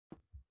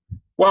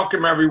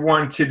Welcome,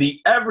 everyone, to the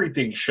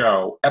Everything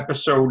Show,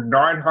 episode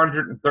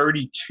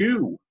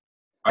 932.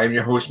 I am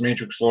your host,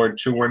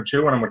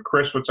 Matrixlord212, and I'm with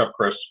Chris. What's up,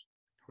 Chris?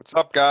 What's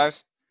up,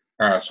 guys?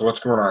 All right, so what's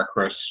going on,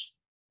 Chris?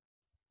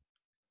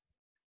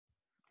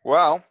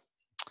 Well,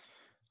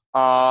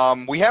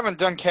 we haven't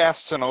done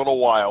casts in a little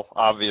while,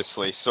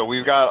 obviously, so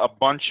we've got a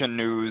bunch of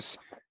news.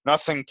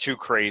 Nothing too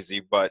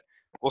crazy, but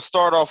we'll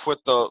start off with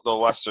the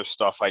lesser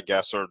stuff, I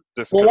guess, or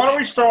this. Well, why don't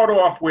we start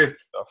off with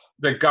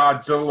the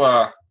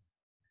Godzilla?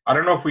 I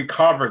don't know if we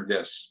covered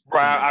this.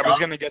 Right, I was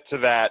going to get to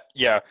that,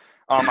 yeah.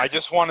 I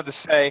just wanted to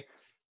say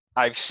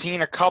I've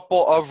seen a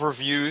couple of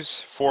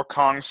reviews for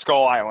Kong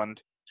Skull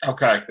Island.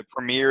 Okay. The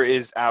premiere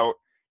is out.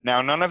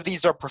 Now, none of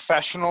these are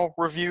professional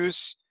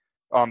reviews.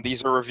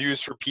 These are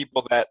reviews for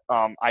people that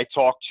I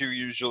talk to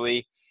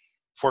usually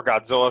for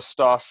Godzilla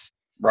stuff.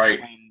 Right.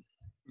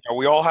 And,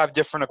 we all have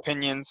different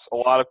opinions. A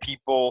lot of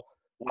people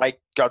like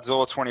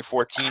Godzilla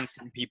 2014.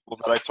 Some people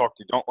that I talk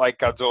to don't like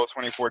Godzilla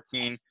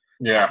 2014.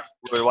 Yeah.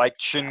 Some really like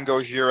Shin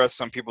Gojira.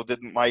 Some people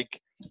didn't like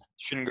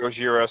Shin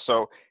Gojira.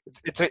 So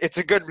it's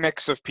a good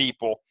mix of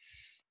people.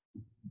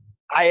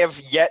 I have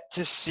yet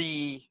to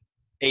see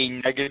a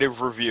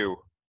negative review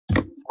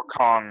for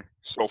Kong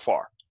so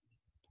far.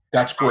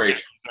 That's great.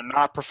 They're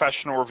not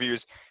professional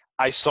reviews.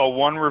 I saw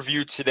one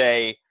review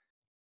today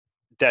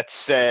that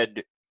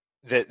said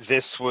that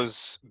this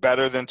was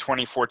better than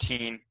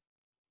 2014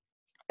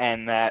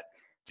 and that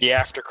the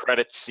after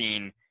credits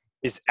scene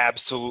is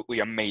absolutely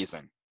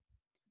amazing.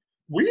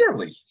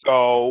 Really?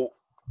 So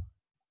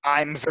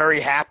I'm very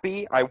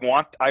happy. I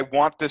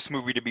want this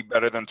movie to be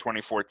better than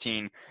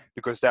 2014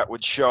 because that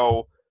would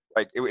show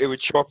it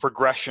would show a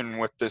progression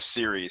with this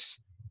series,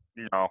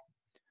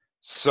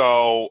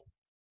 So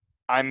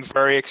I'm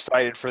very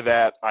excited for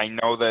that. I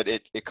know that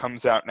it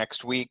comes out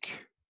next week,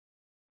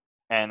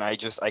 and I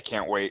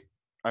can't wait.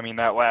 I mean,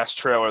 that last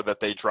trailer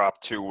that they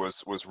dropped too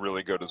was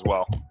really good as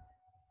well.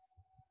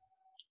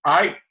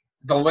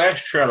 The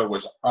last trailer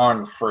was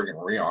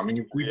unfriggin' real. I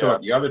mean, we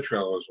thought the other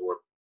trailers were.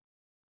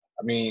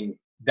 I mean,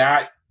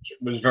 that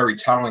was very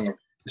telling of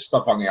the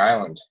stuff on the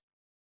island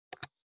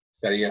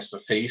that he has to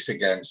face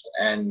against,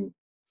 and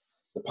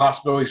the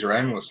possibilities are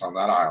endless on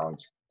that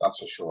island. That's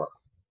for sure.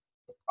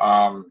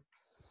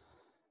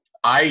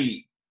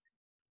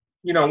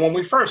 When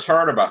we first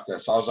heard about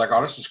this, I was like,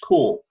 "Oh, this is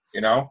cool,"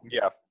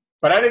 Yeah.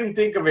 But I didn't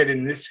think of it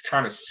in this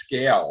kind of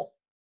scale.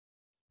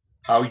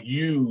 How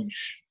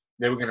huge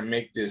they were going to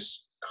make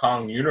this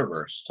Kong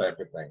universe type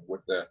of thing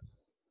with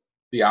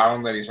the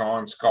island that he's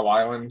on, Skull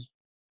Island.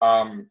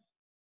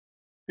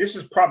 This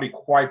is probably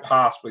quite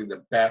possibly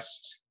the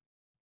best.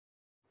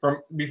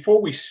 From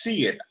before we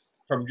see it,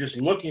 from just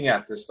looking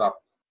at this stuff,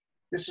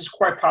 this is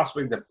quite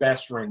possibly the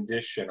best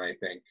rendition, I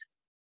think,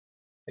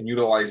 and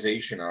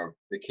utilization of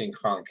the King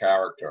Kong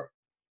character.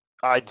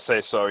 I'd say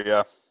so,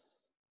 yeah.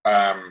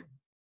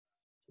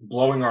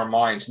 Blowing our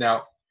minds.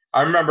 Now,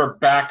 I remember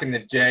back in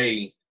the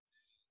day,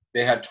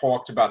 they had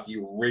talked about the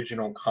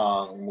original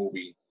Kong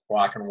movie,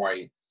 black and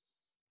white,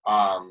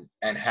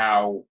 and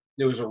how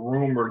there was a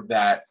rumor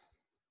that,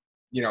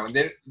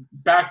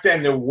 back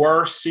then there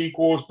were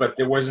sequels, but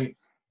there wasn't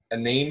a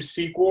named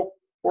sequel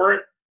for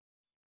it.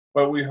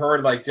 But we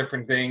heard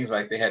different things,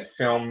 like they had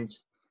filmed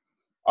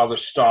other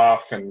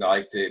stuff, and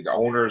the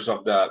owners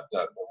of the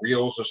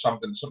reels or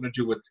something to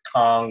do with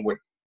Kong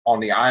on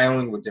the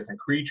island with different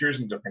creatures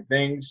and different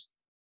things.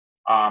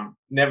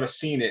 Never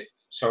seen it,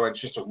 so it's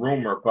just a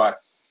rumor. But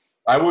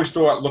I always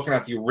thought, looking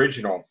at the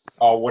original,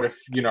 what if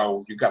you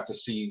got to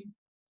see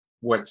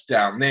what's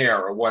down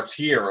there or what's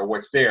here or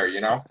what's there,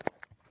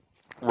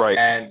 Right.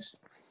 And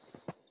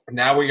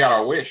now we got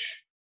our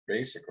wish,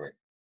 basically.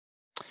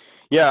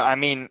 Yeah, I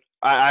mean,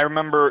 I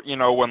remember,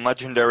 when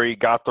Legendary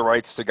got the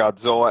rights to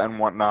Godzilla and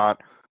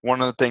whatnot, one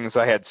of the things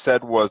I had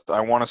said was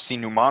I want to see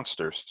new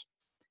monsters.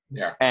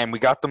 Yeah. And we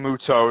got the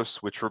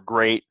Mutos, which were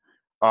great.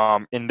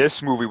 In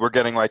this movie, we're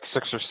getting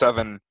 6 or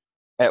 7,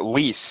 at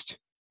least,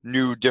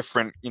 new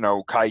different,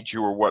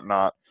 kaiju or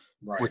whatnot,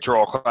 right, which are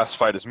all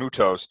classified as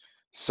Mutos.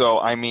 So,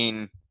 I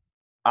mean,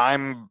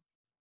 I'm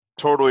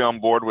totally on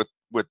board with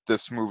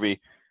this movie.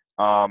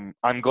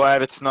 I'm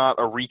glad it's not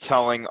a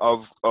retelling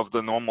of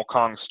the normal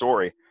Kong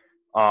story.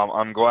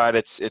 I'm glad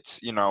it's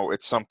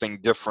something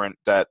different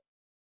that,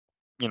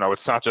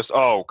 it's not just,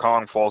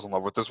 Kong falls in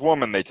love with this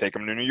woman, they take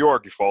him to New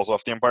York, he falls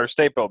off the Empire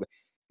State Building.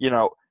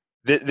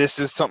 This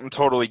is something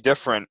totally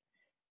different.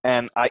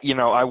 And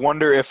I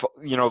wonder if,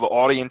 the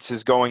audience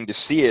is going to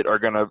see it are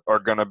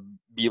gonna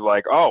be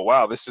like, oh,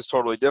 wow, this is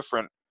totally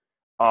different.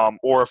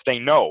 Or if they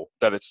know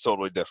that it's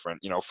totally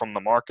different, from the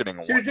marketing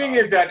and whatnot. The thing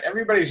is that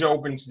everybody's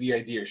open to the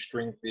idea of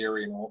string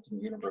theory and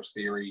alternate universe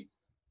theory.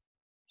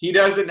 He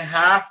doesn't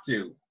have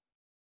to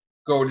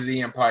go to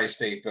the Empire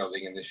State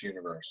Building in this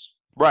universe.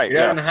 Right. He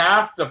doesn't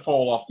have to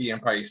fall off the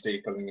Empire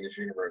State Building in this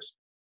universe.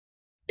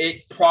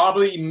 It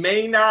probably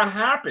may not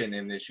happen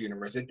in this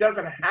universe. It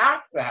doesn't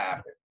have to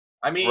happen.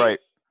 I mean, right.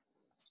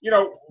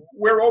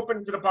 We're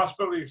open to the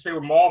possibility, say,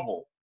 with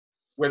Marvel,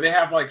 where they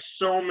have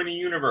so many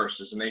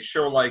universes and they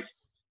show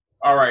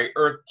all right,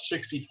 Earth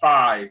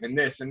 65 and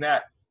this and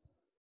that.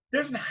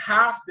 doesn't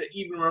have to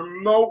even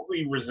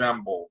remotely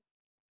resemble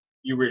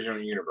the original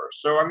universe.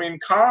 So, I mean,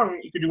 Kong,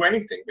 you could do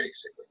anything,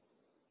 basically.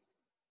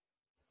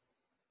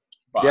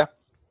 But Yeah.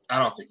 I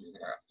don't think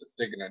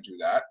they're going to do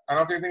that. I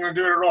don't think they're going to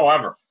do it at all,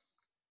 ever,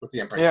 with the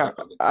Empire Yeah, State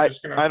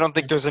Building. I don't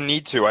think there's a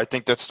need to. I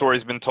think that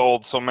story's been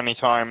told so many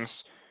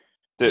times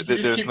that You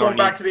just there's keep no going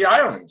need. back to the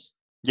islands.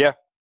 Yeah.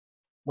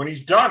 When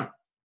he's done.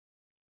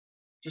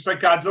 Just like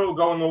Godzilla will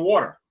go in the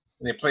water.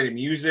 And they play the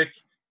music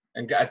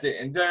and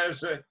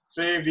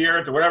save the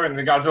earth or whatever, and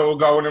then Godzilla will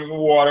go in the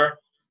water.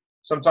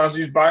 Sometimes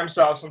he's by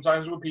himself,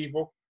 sometimes with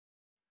people,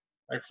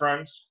 like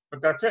friends,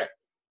 but that's it.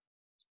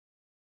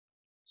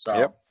 So,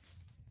 Yep.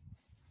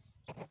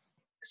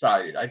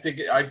 excited. I think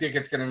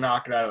it's going to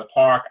knock it out of the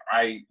park.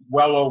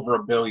 Well over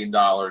 $1 billion,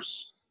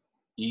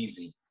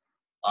 easy.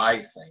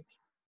 I think.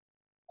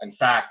 In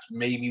fact,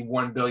 maybe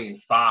 1.5 billion.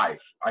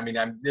 I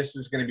mean, this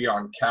is going to be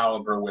on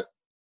caliber with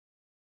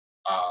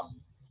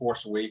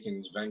Force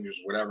Awakens, Avengers,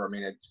 whatever. I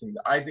mean,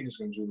 I think it's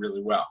going to do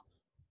really well.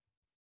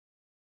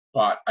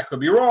 But I could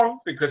be wrong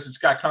because it's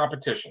got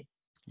competition.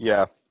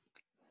 Yeah.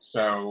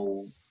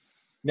 So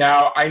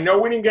now I know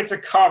we didn't get to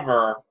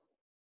cover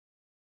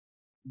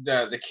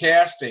the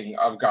casting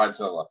of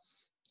Godzilla.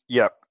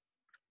 Yep.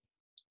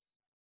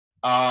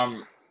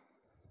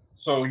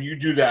 So you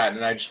do that,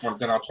 and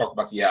then I'll talk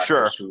about the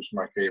actress, who's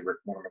one of my favorite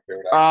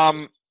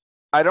actors.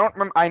 I don't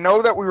remember. I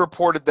know that we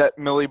reported that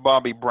Millie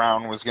Bobby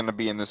Brown was going to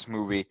be in this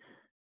movie.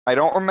 I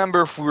don't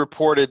remember if we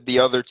reported the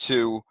other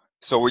two,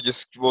 so we'll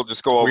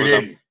just go over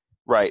them.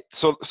 Right.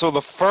 So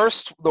the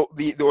first,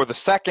 the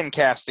second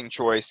casting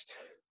choice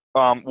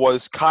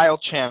was Kyle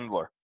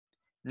Chandler.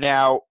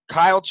 Now,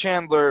 Kyle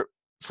Chandler,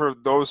 for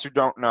those who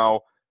don't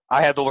know,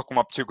 I had to look him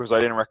up too because I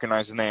didn't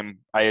recognize his name.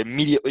 I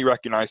immediately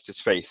recognized his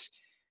face.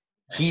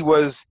 He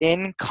was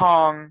in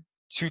Kong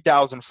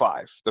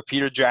 2005, the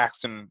Peter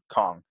Jackson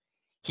Kong.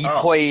 He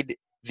played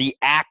the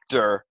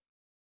actor,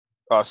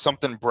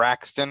 something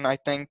Braxton, I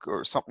think,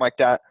 or something like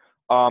that.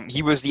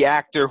 He was the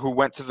actor who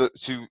went to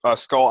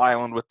Skull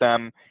Island with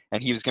them,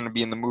 and he was going to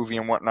be in the movie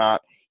and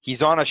whatnot.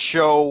 He's on a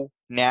show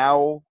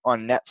now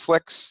on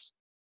Netflix.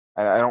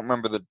 I don't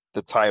remember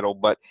the title,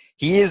 but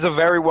he is a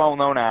very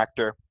well-known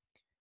actor.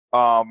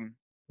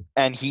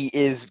 And he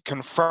is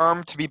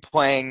confirmed to be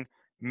playing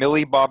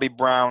Millie Bobby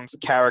Brown's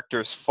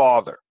character's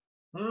father.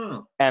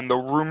 And the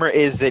rumor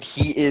is that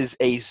he is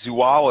a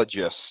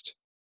zoologist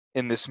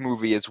in this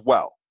movie as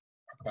well.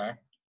 Okay.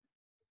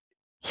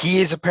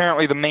 He is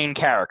apparently the main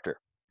character,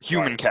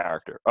 human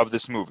character of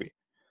this movie.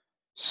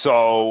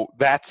 So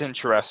that's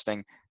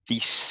interesting. The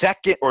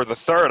second, or the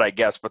third, I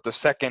guess, but the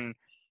second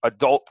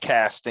adult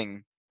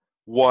casting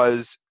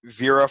was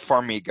Vera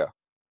Farmiga.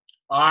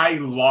 I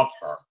love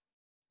her.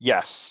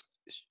 Yes.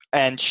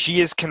 And she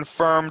is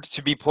confirmed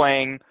to be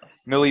playing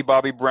Millie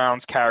Bobby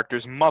Brown's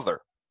character's mother,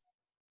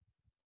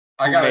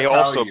 who may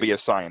also be a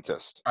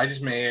scientist. I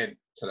just may add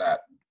to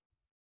that.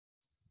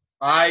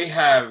 I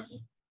have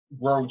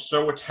grown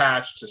so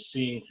attached to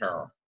seeing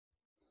her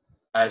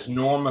as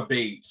Norma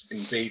Bates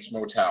in Bates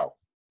Motel.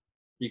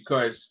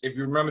 Because if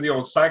you remember the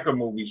old Psycho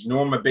movies,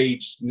 Norma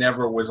Bates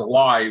never was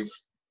alive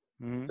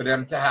for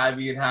them to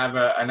even have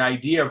an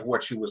idea of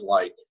what she was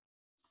like.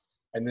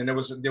 And then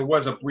there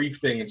was a brief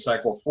thing in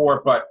Psycho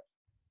 4, but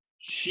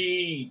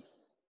she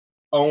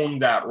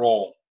owned that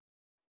role.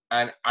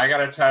 And I got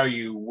to tell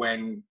you,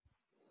 when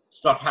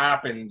stuff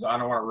happens, I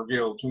don't want to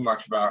reveal too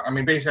much about it. I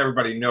mean, basically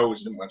everybody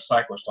knows that when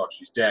Psycho starts,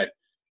 she's dead.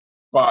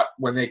 But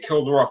when they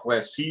killed her off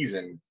last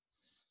season,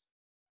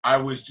 I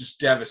was just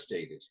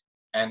devastated.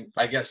 And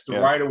I guess the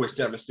writer was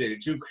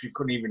devastated too, because she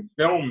couldn't even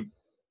film.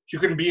 She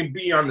couldn't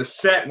be on the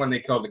set when they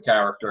killed the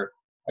character.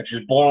 And she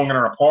was bawling in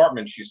her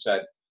apartment, she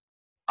said.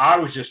 I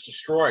was just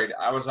destroyed.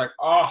 I was like,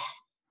 oh,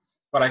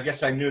 but I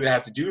guess I knew they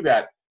had to do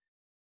that.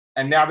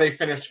 And now they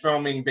finished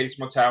filming Bates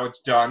Motel.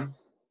 It's done.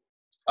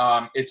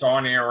 It's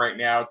on air right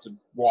now to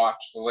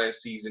watch the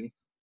last season.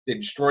 They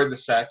destroyed the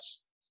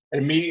sets.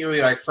 And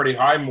immediately, like, Freddie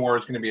Highmore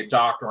is going to be a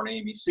doctor on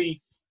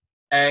ABC.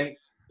 And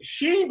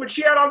she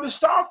had other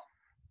stuff.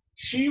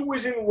 She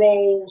was in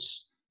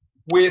roles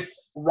with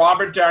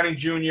Robert Downey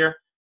Jr.,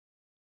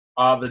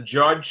 The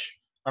Judge.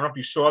 I don't know if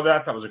you saw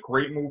that. That was a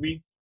great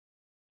movie.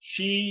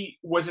 She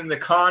was in The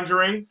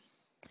Conjuring.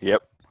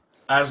 Yep.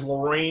 As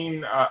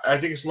Lorraine, I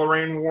think it's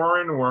Lorraine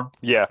Warren, or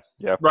yeah,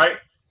 right.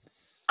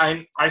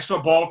 And I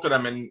saw both of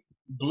them and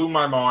blew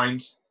my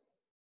mind.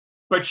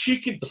 But she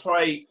could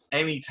play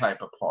any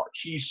type of part.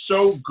 She's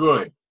so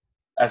good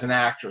as an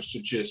actress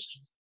to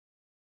just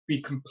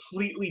be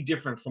completely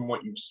different from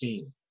what you've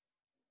seen.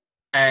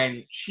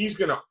 And she is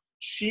gonna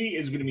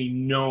be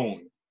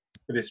known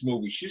for this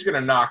movie. She's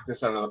gonna knock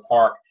this out of the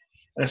park,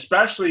 and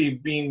especially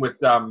being with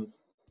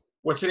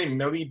what's her name,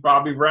 Millie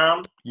Bobby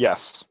Brown.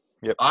 Yes.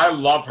 Yep. I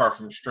love her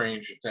from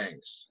Stranger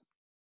Things.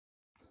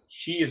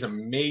 She is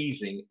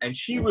amazing, and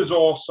she was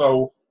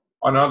also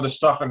on other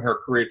stuff in her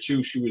career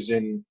too. She was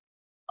in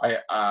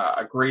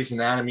a Grey's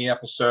Anatomy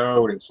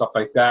episode and stuff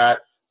like that.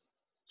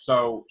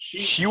 So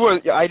she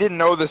was. I didn't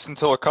know this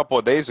until a couple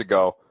of days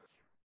ago.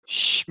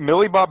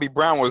 Millie Bobby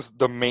Brown was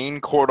the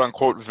main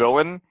quote-unquote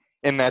villain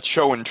in that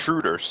show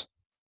Intruders.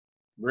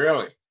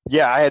 Really?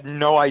 Yeah, I had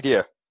no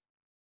idea.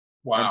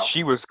 Wow. And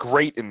she was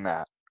great in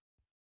that.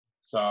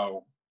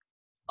 So,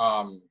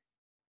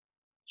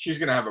 she's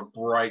gonna have a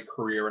bright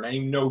career, and I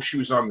know she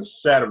was on the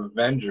set of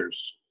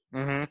Avengers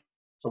Mm-hmm.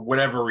 for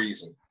whatever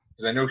reason,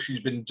 because I know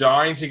she's been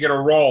dying to get a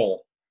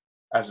role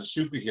as a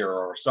superhero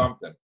or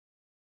something.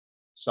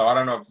 So I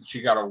don't know if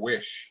she got a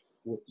wish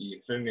with the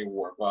Infinity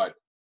War, but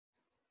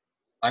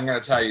I'm gonna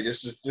tell you,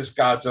 this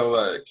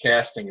Godzilla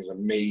casting is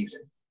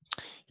amazing.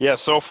 Yeah,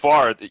 so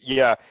far,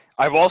 yeah.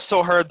 I've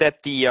also heard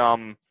that the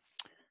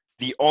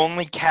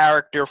only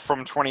character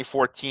from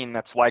 2014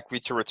 that's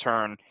likely to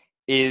return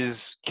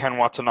is Ken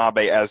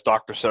Watanabe as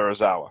Dr.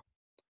 Serizawa,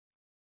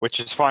 which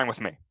is fine with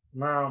me.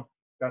 Well,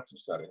 that's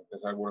upsetting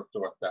because I would have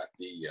thought that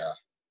the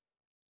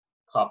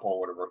couple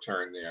would have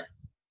returned there.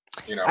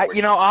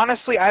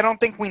 Honestly, I don't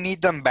think we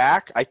need them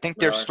back. I think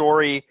their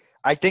story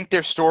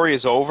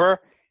is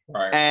over.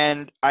 Right.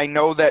 And I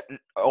know that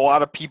a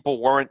lot of people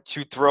weren't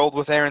too thrilled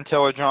with Aaron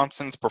Taylor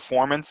Johnson's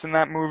performance in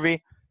that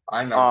movie.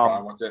 I know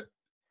problem with it.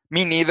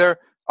 Me neither.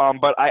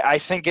 But I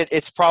think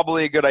it's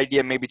probably a good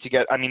idea maybe to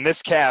get. I mean,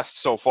 this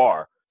cast so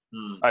far,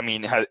 I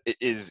mean,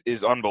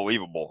 is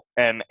unbelievable.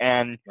 And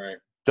right.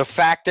 The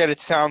fact that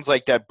it sounds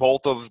like that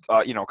both of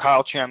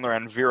Kyle Chandler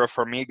and Vera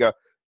Farmiga,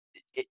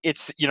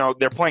 it's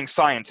they're playing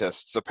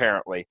scientists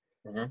apparently.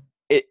 Mm-hmm.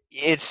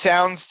 It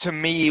sounds to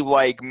me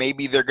like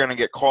maybe they're going to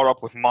get caught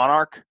up with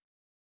Monarch,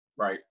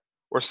 right,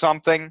 or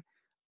something.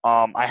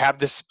 I have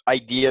this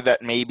idea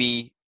that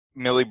maybe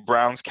Millie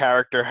Brown's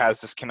character has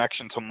this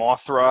connection to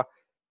Mothra,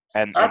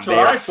 and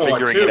they're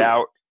figuring it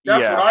out.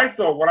 That's what I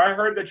thought. When I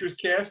heard that she was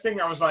casting,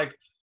 I was like,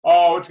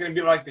 oh, it's going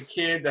to be like the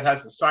kid that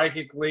has the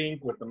psychic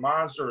link with the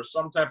monster, or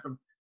some type of,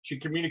 she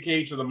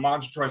communicates with the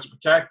monster, tries to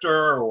protect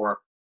her, or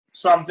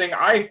something.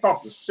 I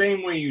felt the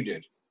same way you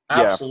did.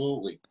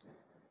 Absolutely. Yeah.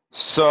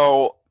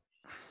 So,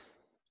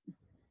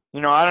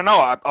 I don't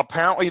know.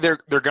 Apparently, they're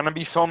going to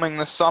be filming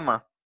this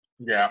summer.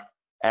 Yeah.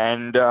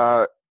 And,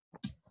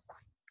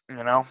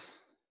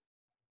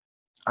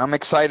 I'm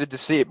excited to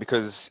see it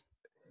because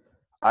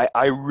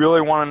I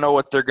really want to know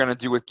what they're going to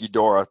do with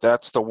Ghidorah.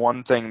 That's the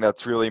one thing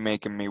that's really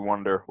making me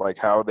wonder, like,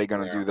 how are they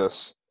going to do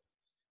this?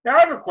 Now,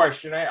 I have a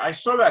question. I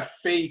saw that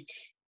fake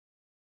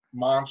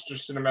Monster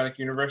Cinematic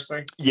Universe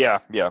thing. Yeah.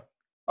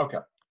 Okay.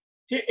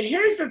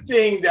 Here's the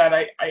thing that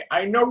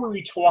I know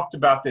we talked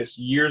about this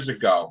years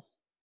ago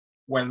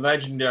when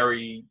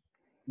Legendary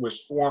was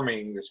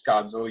forming this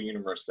Godzilla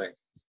universe thing.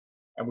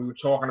 And we were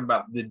talking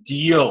about the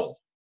deal.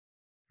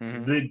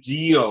 Mm-hmm. The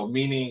deal,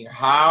 meaning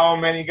how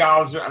many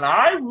Godzilla. And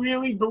I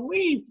really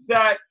believed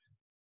that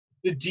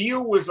the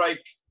deal was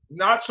like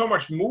not so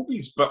much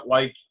movies, but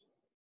like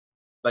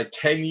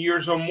 10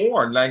 years or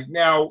more. Like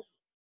now,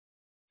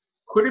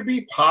 could it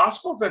be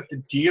possible that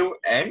the deal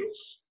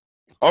ends?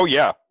 Oh,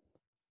 yeah.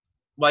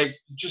 Like,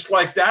 just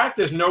like that,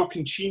 there's no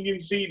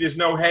contingency. There's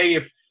no, hey,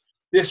 if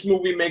this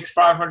movie makes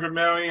 $500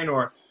 million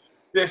or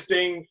this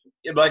thing,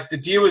 like the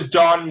deal is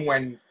done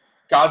when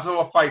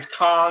Godzilla fights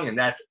Kong and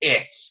that's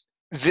it.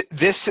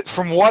 This,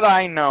 from what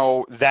I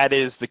know, that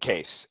is the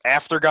case.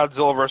 After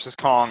Godzilla versus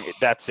Kong,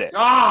 that's it.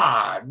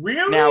 God,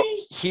 really? Now,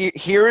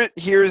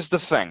 here's the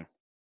thing.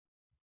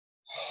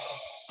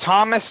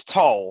 Thomas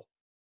Tull,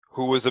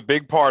 who was a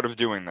big part of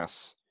doing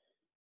this,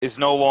 is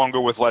no longer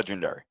with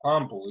Legendary.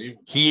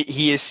 Unbelievable.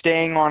 He is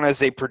staying on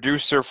as a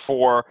producer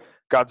for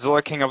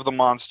Godzilla King of the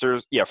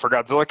Monsters. Yeah, for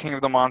Godzilla King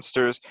of the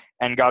Monsters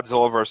and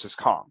Godzilla vs.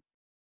 Kong.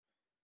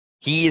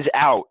 He is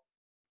out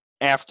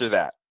after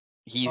that.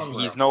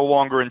 He's no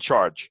longer in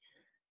charge.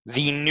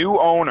 The new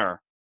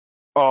owner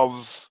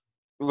of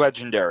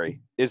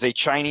Legendary is a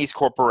Chinese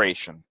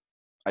corporation.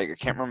 I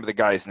can't remember the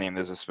guy's name.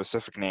 There's a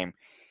specific name.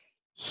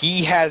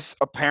 He has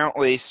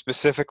apparently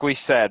specifically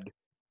said,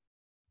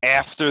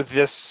 after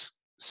this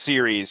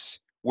series,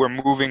 we're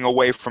moving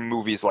away from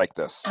movies like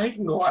this. I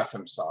can go F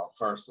himself,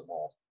 first of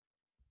all.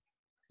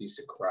 Piece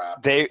of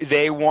crap.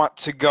 They want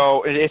to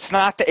go. It's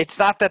not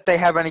that they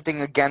have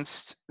anything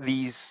against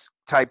these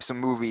types of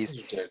movies.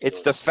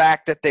 It's the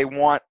fact that they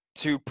want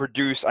to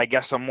produce, I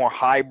guess, a more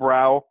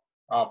highbrow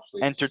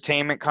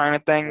entertainment kind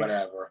of thing.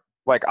 Whatever.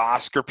 Like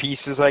Oscar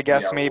pieces, I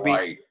guess, maybe.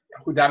 Right.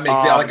 That makes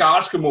like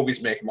Oscar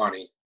movies make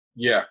money.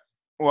 Yeah.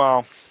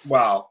 Well,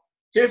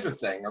 here's the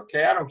thing,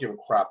 okay? I don't give a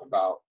crap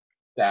about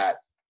that.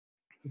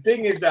 The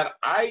thing is that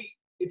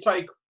it's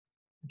like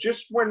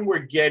just when we're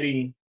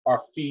getting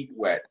our feet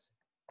wet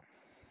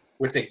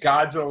with the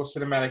Godzilla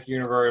cinematic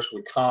universe,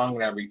 with Kong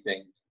and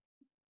everything,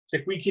 it's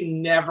like we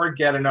can never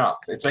get enough.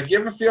 It's like, you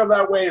ever feel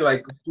that way,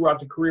 like throughout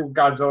the career with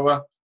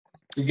Godzilla?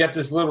 You get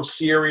this little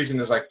series and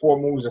there's like 4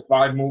 movies or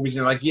 5 movies, and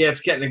you're like, yeah,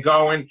 it's getting it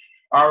going.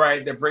 All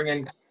right, they're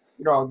bringing,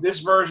 this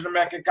version of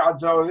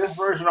Mechagodzilla, this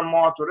version of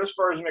Mothra, this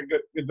version of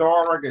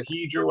Ghidorah,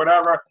 Ghidorah,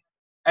 whatever.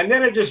 And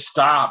then it just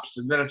stops.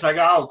 And then it's like,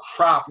 oh,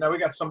 crap, now we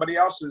got somebody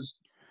else's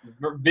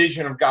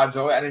vision of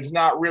Godzilla, and it's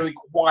not really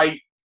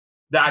quite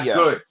that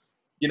good.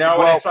 And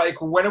it's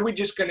like, when are we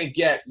just going to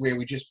get where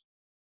we just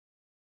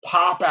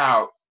pop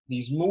out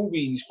these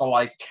movies for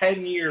like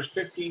 10 years,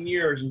 15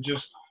 years, and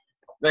just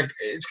Like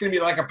it's going to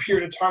be like a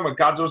period of time where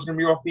Godzilla's going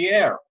to be off the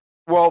air.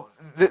 Well,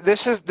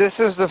 this is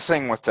the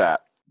thing with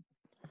that.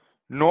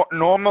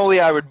 Normally,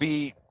 I would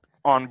be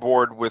on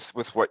board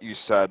with what you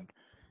said.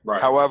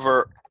 Right.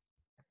 However,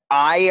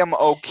 I am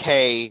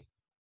okay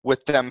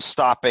with them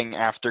stopping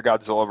after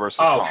Godzilla versus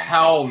Oh, Kong.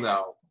 hell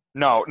no.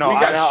 No. We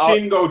got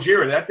Shin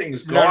Gojira. That thing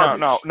is garbage.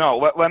 No.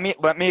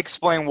 Let me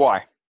explain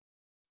why.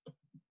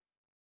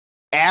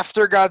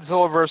 After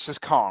Godzilla versus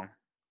Kong,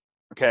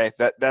 okay,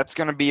 that's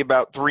going to be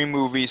about 3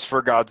 movies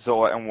for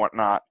Godzilla and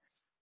whatnot.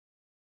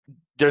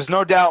 There's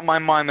no doubt in my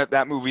mind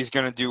that movie is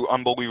going to do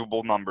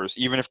unbelievable numbers,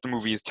 even if the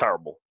movie is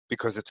terrible,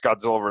 because it's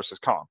Godzilla versus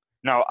Kong.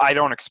 Now, I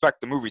don't expect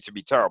the movie to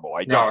be terrible.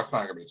 No, it's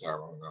not going to be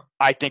terrible. No.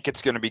 I think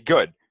it's going to be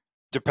good,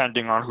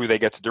 depending on who they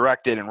get to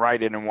direct it and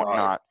write it and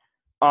whatnot.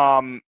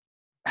 Right.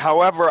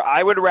 However,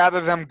 I would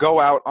rather them go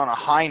out on a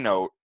high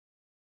note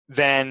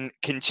than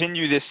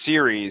continue this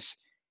series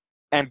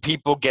and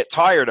people get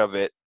tired of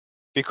it,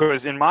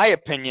 because in my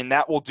opinion,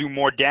 that will do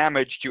more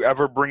damage to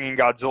ever bringing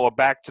Godzilla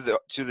back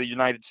to the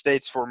United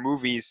States for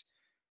movies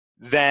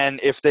than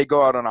if they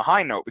go out on a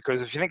high note.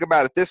 Because if you think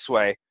about it this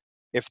way,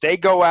 if they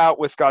go out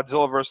with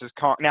Godzilla versus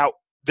Kong, now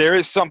there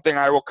is something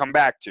I will come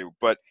back to,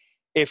 but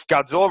if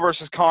Godzilla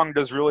versus Kong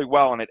does really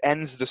well and it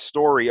ends the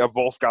story of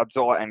both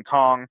Godzilla and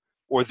Kong,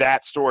 or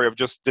that story of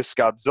just this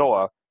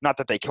Godzilla, not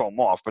that they kill him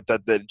off, but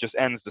that it just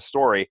ends the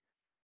story,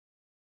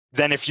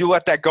 then if you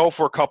let that go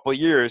for a couple of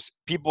years,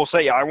 people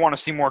say, I want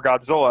to see more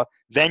Godzilla,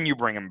 then you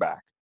bring him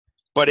back.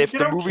 But if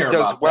the movie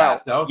does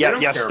well,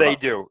 yes, they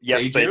do.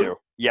 Yes, they do.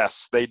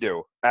 Yes, they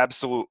do.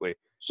 Absolutely.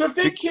 So if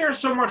they care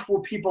so much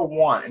what people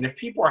want, and if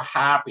people are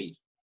happy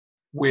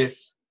with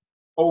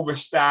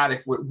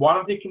Overstatic, why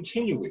don't they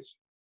continue it?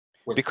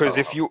 Because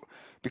if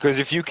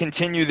you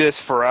continue this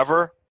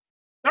forever,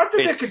 not that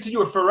they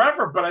continue it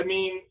forever, but I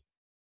mean,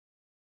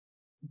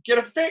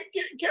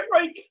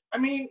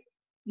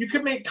 you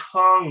could make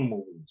Kong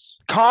movies.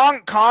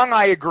 Kong,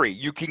 I agree.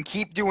 You can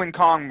keep doing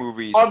Kong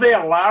movies. Are they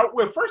allowed?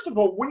 Well, first of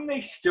all, wouldn't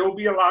they still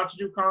be allowed to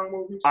do Kong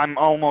movies? I'm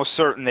almost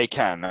certain they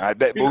can. I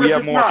bet we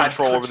have more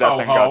control over that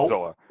than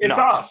Godzilla. It's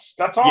us.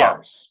 That's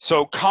ours.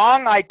 So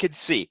Kong, I could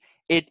see.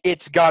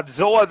 It's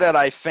Godzilla that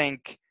I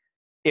think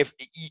if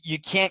you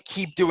can't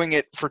keep doing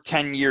it for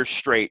 10 years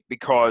straight,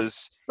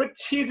 because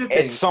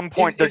at some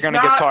point they're going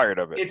to get tired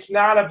of it. It's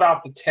not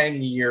about the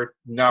 10-year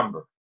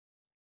number.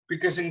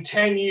 Because in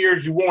 10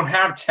 years, you won't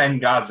have 10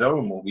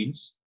 Godzilla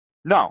movies.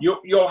 No.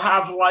 You'll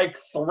have like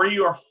 3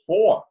 or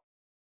 4.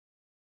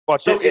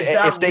 But so is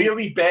that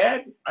really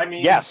bad? I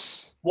mean,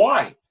 yes.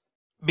 Why?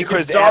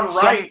 Because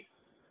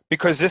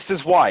because this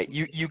is why.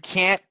 You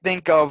can't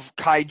think of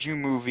kaiju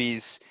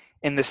movies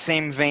in the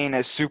same vein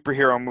as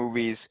superhero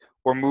movies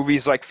or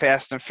movies like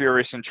Fast and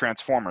Furious and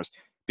Transformers.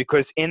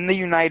 Because in the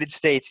United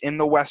States, in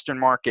the Western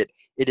market,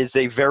 it is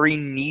a very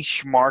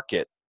niche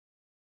market.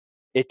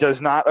 It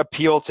does not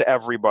appeal to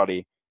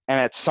everybody. And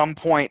at some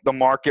point, the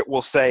market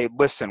will say,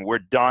 listen, we're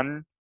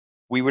done.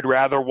 We would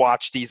rather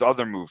watch these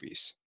other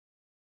movies.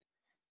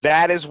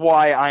 That is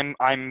why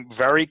I'm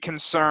very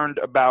concerned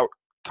about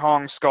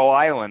Kong Skull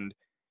Island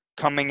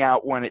coming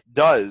out when it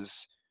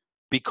does,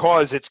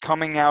 because it's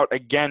coming out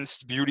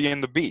against Beauty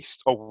and the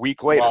Beast a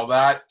week later.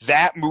 Well,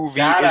 that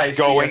movie is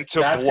going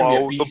to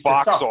blow the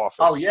box office.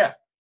 Oh, yeah.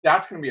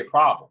 That's going to be a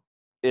problem.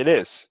 It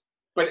is.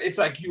 But it's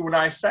like you and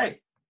I say.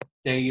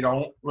 They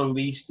don't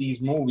release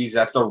these movies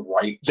at the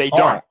right time. They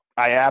don't.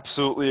 I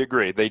absolutely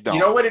agree. They don't. You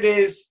know what it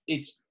is?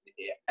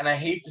 And I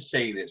hate to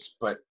say this,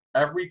 but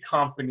every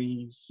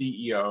company,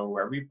 CEO,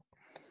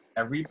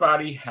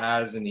 everybody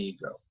has an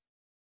ego.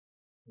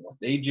 What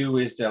they do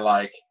is they're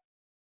like,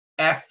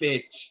 F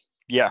it.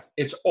 Yeah.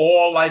 It's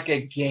all like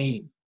a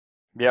game.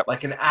 Yep.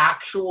 Like an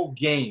actual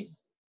game.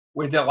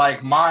 Where they're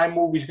like, my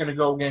movie's going to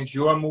go against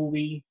your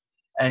movie,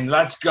 and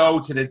let's go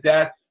to the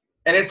death.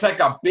 And it's like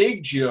a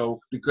big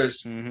joke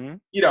because,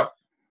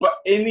 but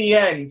in the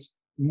end,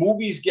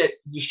 movies get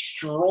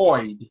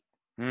destroyed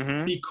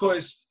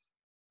because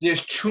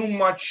there's too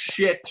much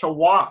shit to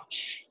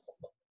watch.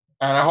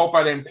 And I hope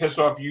I didn't piss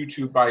off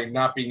YouTube by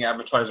not being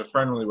advertiser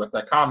friendly with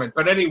that comment.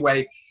 But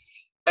anyway,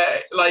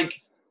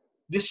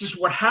 this is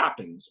what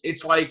happens.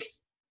 It's like,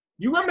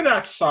 you remember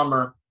that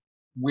summer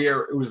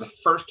where it was the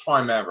first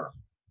time ever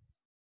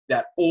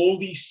that all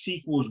these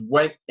sequels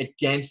went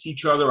against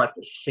each other at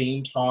the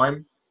same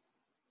time?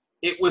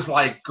 It was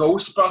like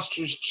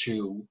Ghostbusters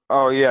 2.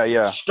 Oh,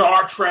 yeah.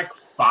 Star Trek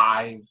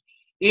 5.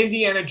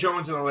 Indiana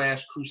Jones and the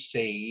Last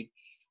Crusade.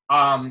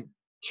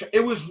 It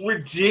was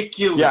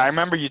ridiculous. Yeah, I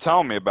remember you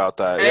telling me about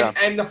that.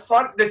 And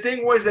the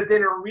thing was that they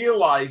didn't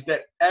realize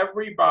that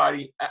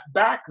everybody,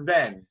 back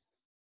then,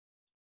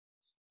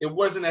 it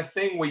wasn't a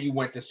thing where you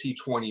went to see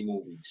 20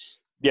 movies.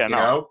 Yeah,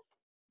 no.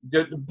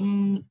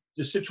 The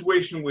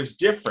situation was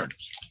different.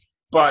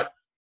 But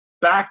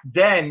back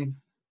then,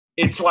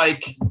 it's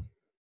like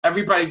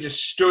everybody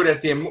just stood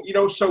at them,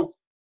 so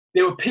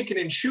they were picking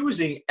and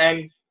choosing.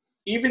 And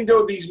even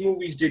though these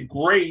movies did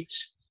great,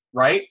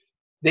 right,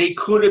 they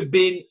could have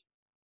been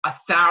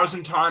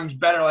 1,000 times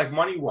better, like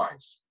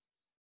money-wise.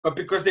 But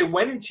because they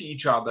went into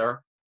each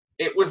other,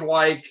 it was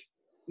like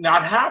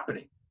not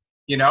happening.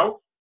 You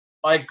know,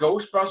 like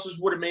Ghostbusters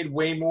would have made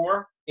way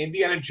more.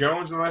 Indiana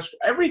Jones and the rest,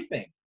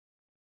 everything.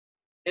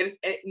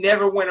 It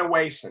never went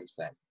away since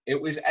then.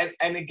 It was,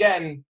 and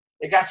again,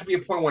 it got to be a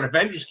point when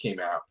Avengers came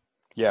out.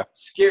 Yeah.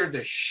 Scared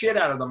the shit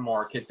out of the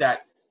market that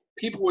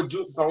people would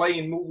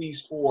delaying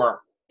movies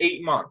for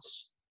 8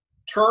 months.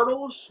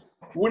 Turtles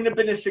wouldn't have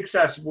been a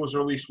success if it was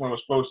released when it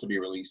was supposed to be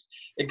released.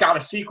 It got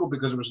a sequel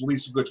because it was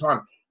released a good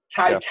time.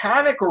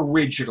 Titanic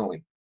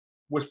originally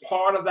was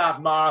part of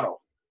that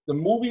model. The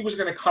movie was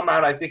going to come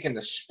out, I think, in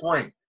the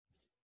spring.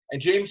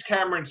 And James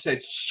Cameron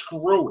said,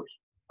 screw it.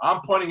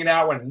 I'm putting it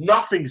out when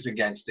nothing's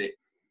against it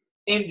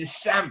in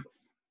December.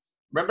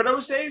 Remember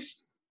those days?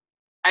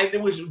 And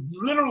there was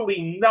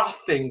literally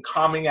nothing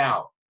coming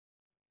out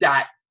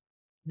that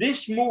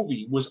this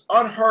movie was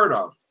unheard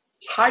of.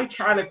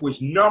 Titanic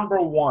was number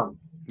one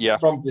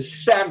from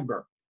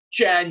December,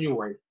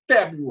 January,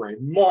 February,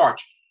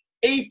 March,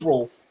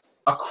 April.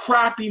 A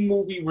crappy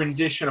movie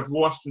rendition of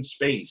Lost in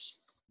Space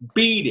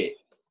beat it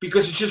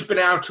because it's just been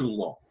out too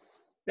long.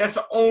 That's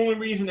the only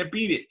reason it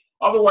beat it.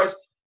 Otherwise,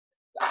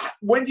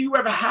 when do you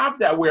ever have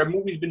that where a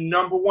movie's been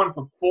number one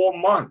for 4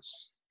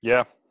 months?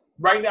 Yeah.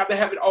 Right now they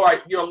have it, all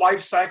right, your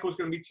life cycle is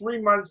going to be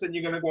 3 months, then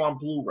you're going to go on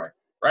Blu-ray,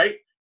 right?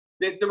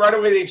 Right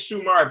away they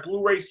assume, all right,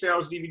 Blu-ray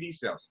sales, DVD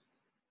sales.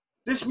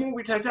 This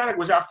movie, Titanic,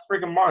 was out for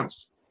freaking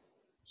months.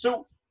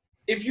 So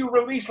if you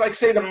release, like,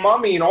 say, The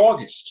Mummy in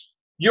August,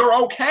 you're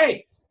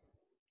okay.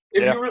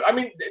 If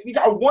you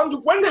got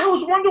when the hell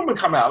does Wonder Woman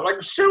come out?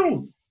 Like,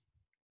 soon.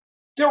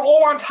 They're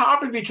all on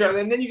top of each other,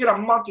 and then you get a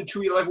month or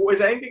two, you're like, well,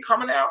 is anything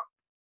coming out?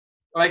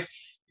 Like,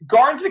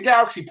 Guardians of the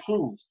Galaxy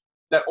proved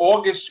that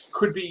August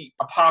could be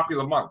a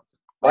popular month.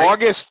 Right?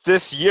 August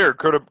this year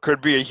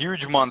could be a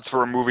huge month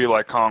for a movie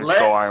like Kong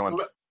Skull Island.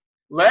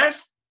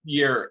 Last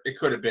year, it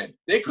could have been.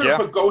 They could have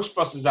put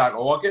Ghostbusters out in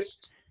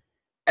August,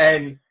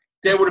 and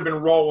they would have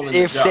been rolling.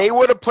 If they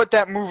would have put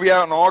that movie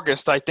out in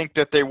August, I think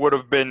that they would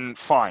have been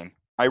fine.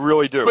 I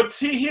really do. But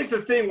see, here's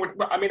the thing.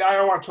 I mean, I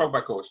don't want to talk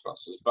about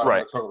Ghostbusters, but I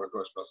want to talk about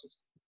Ghostbusters.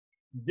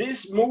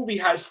 This movie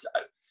has,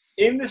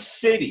 in the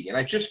city, and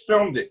I just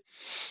filmed it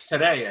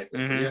today, I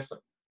think,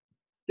 yesterday.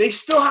 They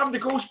still have the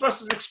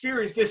Ghostbusters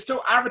experience. They're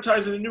still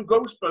advertising the new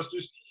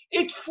Ghostbusters.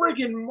 It's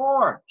friggin'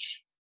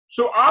 March.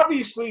 So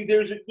obviously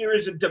there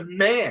is a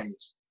demand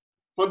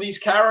for these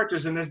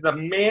characters, and there's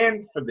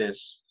demand for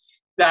this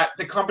that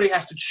the company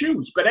has to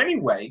choose. But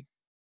anyway,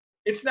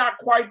 it's not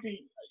quite the,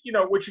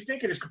 what you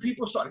think it is, because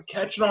people started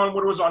catching on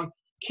what was on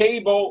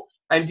cable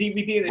and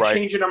DVD, and they're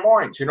changing their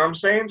minds. You know what I'm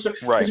saying? So,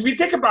 because if you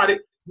think about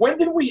it, when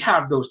did we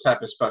have those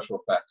type of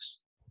special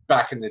effects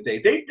back in the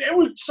day?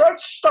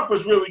 Such stuff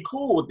was really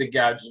cool with the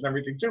gadgets and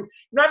everything too.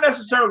 Not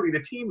necessarily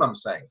the team, I'm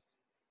saying,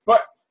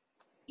 but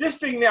this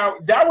thing now,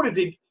 that would have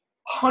did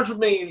 $100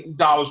 million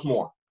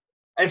more.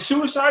 And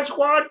Suicide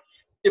Squad,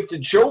 if the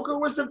Joker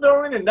was the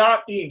villain and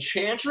not the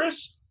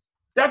Enchantress,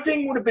 that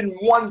thing would have been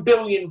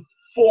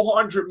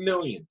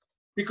 $1,400,000,000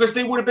 because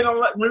they would have been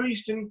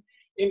released in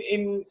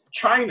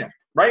China,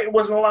 right? It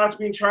wasn't allowed to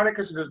be in China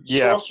because of the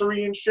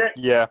sorcery and shit.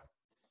 Yeah.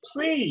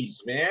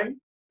 Please, man.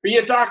 But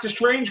yet Doctor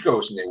Strange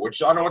goes in there,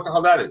 which I don't know what the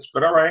hell that is,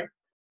 but all right.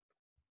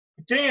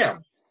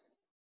 Damn.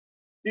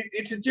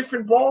 It's a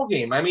different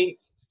ballgame. I mean,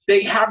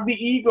 they have the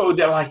ego.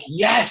 They're like,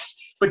 yes.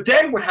 But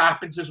then what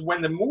happens is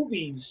when the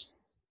movies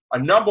are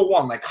number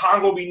one, like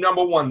Kong will be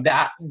number one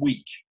that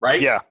week, right?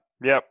 Yeah.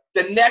 Yep.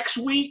 The next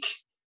week,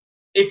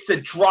 it's the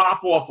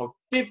drop off of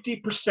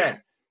 50%.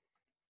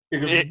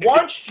 Because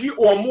once you,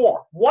 or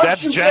more.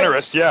 That's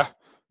generous,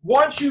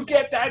 Once you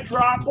get that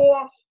drop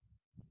off,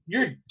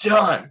 you're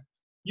done.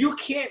 You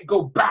can't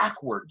go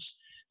backwards.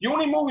 The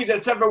only movie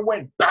that's ever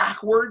went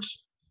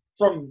backwards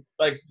from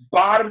like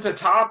bottom to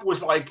top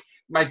was like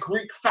My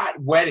Greek Fat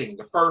Wedding,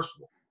 the first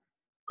one.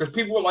 Because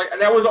people were like,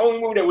 and that was the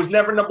only movie that was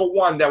never number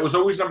one, that was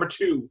always number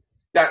two,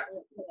 that,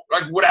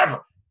 like, whatever.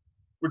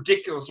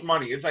 Ridiculous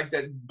money. It's like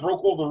that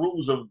broke all the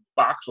rules of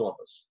box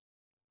office.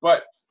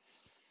 But,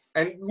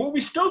 and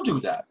movies still do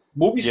that.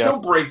 Movies still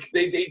break.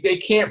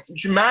 They can't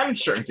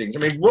manage certain things. I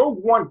mean,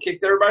 Rogue One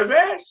kicked everybody's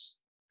ass.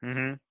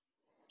 Mm-hmm.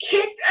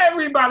 Kicked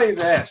everybody's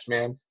ass,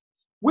 man.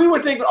 We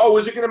would think, oh,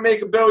 is it going to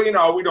make $1 billion?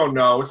 Oh, we don't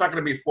know. It's not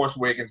going to be Force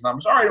Awakens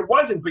numbers. All right, it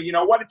wasn't, but you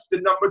know what? It's the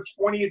number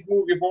 20th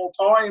movie of all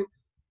time.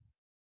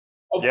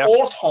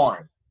 All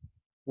time,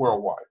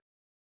 worldwide.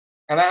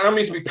 And I don't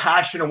mean to be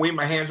passionate and wave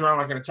my hands around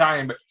like an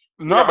Italian, but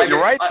but you're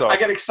right, though. I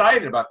get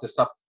excited about this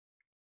stuff.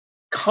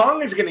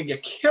 Kong is going to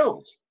get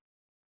killed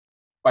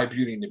by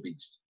Beauty and the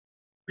Beast.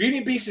 Beauty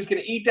and the Beast is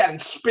going to eat that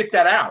and spit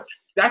that out.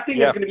 That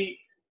thing is going to be,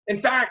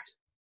 in fact,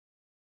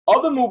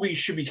 other movies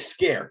should be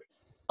scared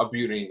of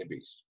Beauty and the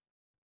Beast.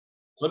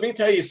 Let me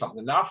tell you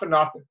something, not for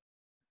nothing.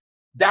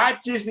 That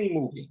Disney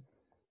movie,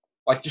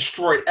 like,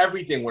 destroyed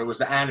everything when it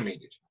was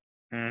animated.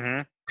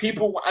 Mm-hmm.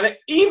 People, and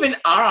even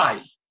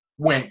I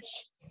went,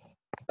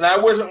 and I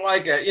wasn't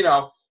like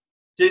a,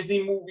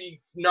 Disney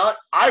movie nut.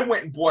 I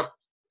went and bought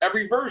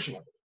every version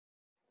of it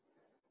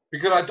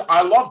because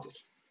I loved it.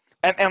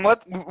 And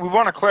we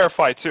want to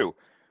clarify too,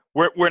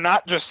 we're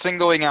not just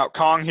singling out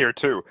Kong here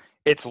too.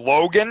 It's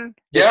Logan.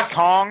 Yeah. It's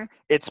Kong.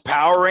 It's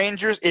Power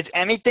Rangers. It's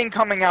anything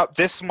coming out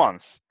this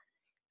month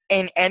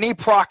in any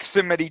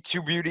proximity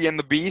to Beauty and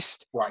the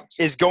Beast Right.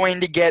 is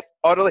going to get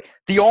utterly.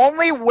 The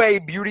only way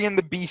Beauty and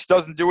the Beast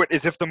doesn't do it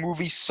is if the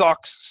movie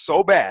sucks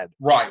so bad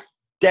Right.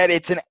 that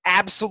it's an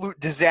absolute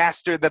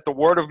disaster that the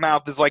word of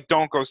mouth is like,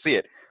 don't go see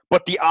it.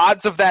 But the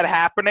odds of that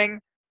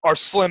happening are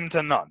slim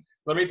to none.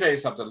 Let me tell you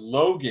something.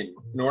 Logan,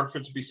 in order for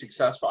it to be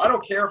successful, I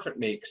don't care if it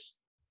makes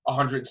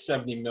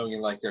 170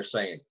 million like they're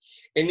saying.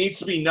 It needs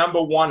to be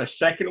number one a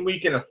second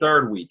week and a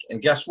third week.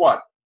 And guess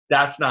what?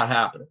 That's not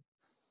happening.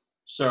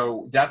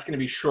 So that's going to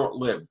be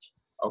short-lived,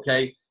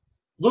 okay?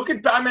 Look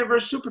at Batman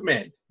vs.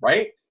 Superman,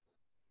 right?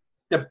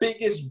 The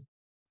biggest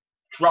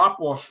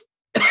drop-off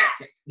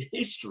in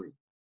history,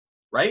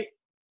 right?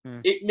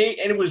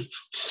 It was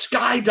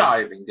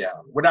skydiving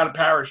down without a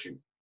parachute.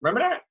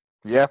 Remember that?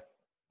 Yeah.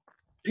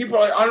 People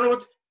are like, I don't know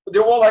what,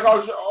 they're all like,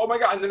 oh my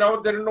God, they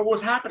didn't know what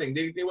was happening.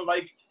 They were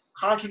like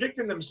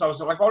contradicting themselves.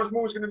 They're like, oh, this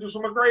movie's going to do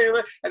so much great.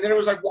 And then it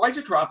was like, why is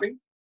it dropping?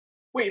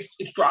 Wait,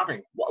 it's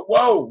dropping.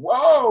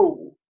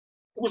 Whoa.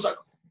 It was like,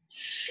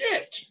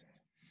 shit.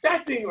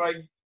 That thing, like,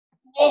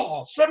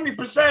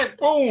 70%,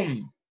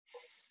 boom.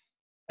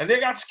 And they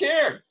got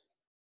scared,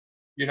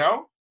 you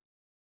know?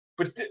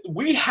 But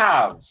we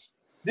have,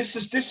 this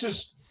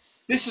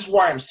is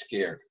why I'm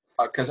scared.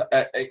 Because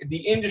the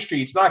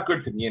industry, it's not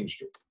good for the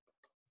industry.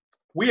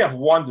 We have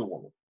Wonder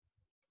Woman.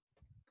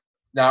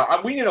 Now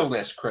we need a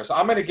list, Chris.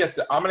 I'm gonna get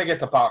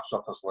the box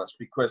office list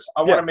because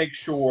I want to make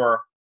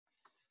sure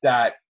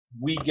that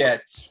we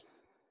get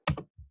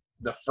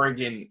the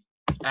friggin'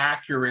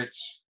 accurate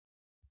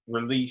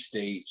release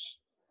date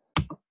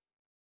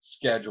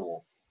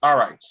schedule. All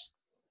right.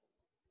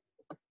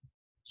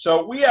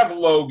 So we have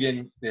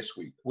Logan this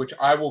week, which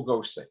I will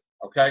go see.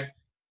 Okay.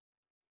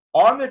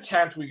 On the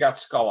 10th, we got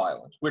Skull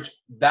Island, which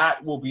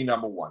that will be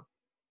number one.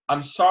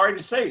 I'm sorry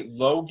to say,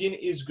 Logan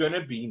is going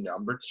to be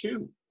number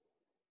two.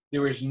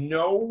 There is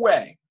no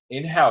way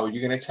in hell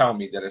you're going to tell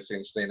me that it's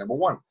going to stay number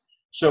one.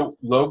 So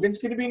Logan's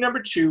going to be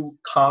number two.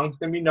 Kong's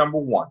going to be number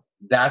one.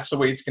 That's the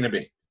way it's going to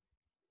be.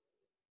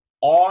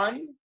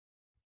 On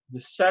the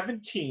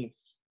 17th,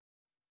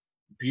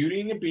 Beauty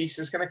and the Beast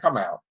is going to come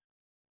out.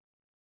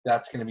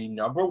 That's going to be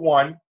number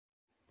one.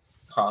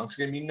 Kong's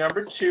going to be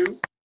number two.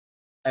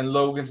 And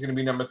Logan's going to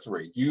be number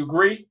three. Do you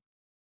agree?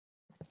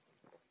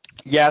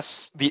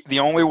 Yes. The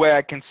only way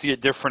I can see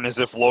it different is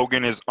if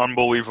Logan is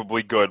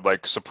unbelievably good,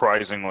 like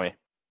surprisingly.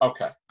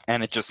 Okay.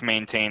 And it just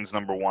maintains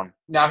number one.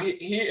 Now,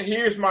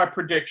 here's my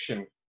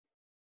prediction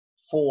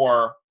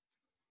for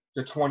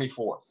the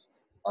 24th.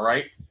 All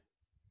right?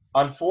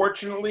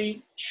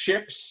 Unfortunately,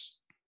 Chips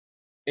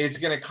is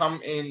going to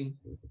come in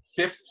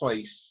 5th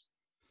place.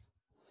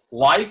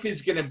 Life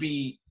is going to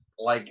be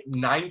like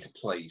 9th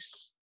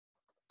place.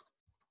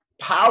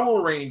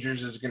 Power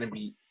Rangers is going to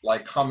be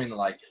like coming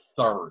like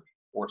 3rd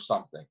or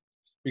something.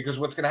 Because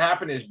what's going to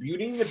happen is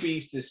Beauty and the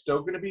Beast is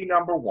still going to be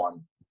number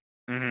one.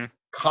 Mm-hmm.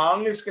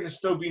 Kong is going to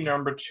still be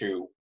number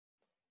two.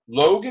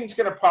 Logan's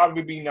going to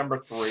probably be number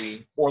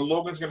three. Or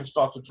Logan's going to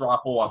start to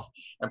drop off.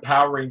 And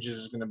Power Rangers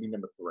is going to be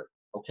number 3.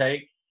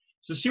 Okay?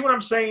 So see what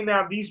I'm saying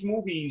now? These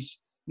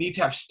movies need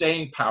to have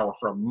staying power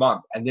for a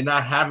month. And they're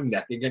not having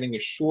that. They're getting a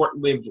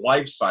short-lived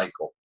life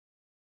cycle.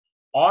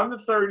 On the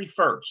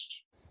 31st,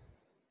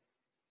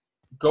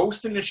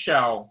 Ghost in the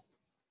Shell,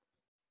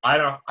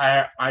 I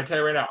tell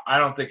you right now, I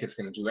don't think it's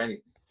going to do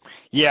anything.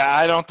 Yeah,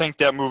 I don't think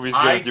that movie's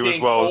going to do as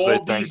well as they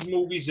think. All these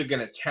movies are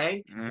going to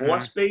tank. Mm-hmm.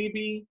 Boss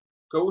Baby,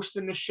 Ghost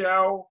in the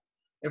Shell.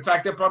 In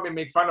fact, they'll probably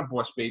make fun of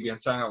Boss Baby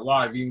on Saturday Night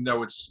Live, even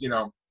though it's,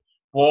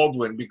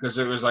 Baldwin, because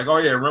it was like, oh,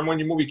 yeah, remember when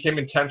your movie came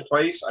in 10th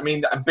place? I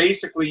mean,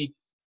 basically,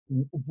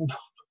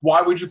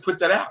 why would you put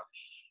that out?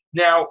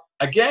 Now,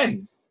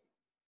 again,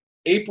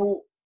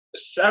 April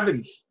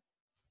 7th,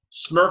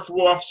 Smurf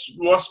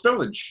Lost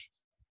Village.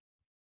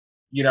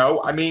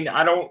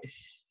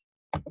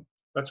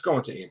 Let's go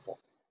into April.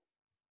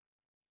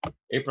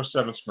 April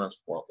 7th, Smurf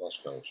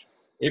Lost Village.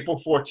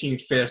 April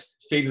 14th,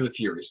 Fate of the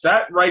Furious.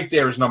 That right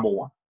there is number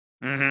one.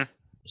 Mm-hmm.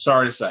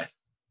 Sorry to say.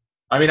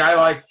 I mean, I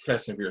like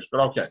Fast and Furious,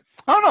 but okay.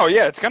 Oh, no,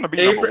 yeah, it's going to be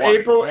number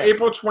one.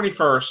 April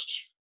 21st.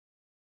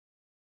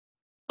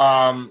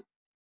 I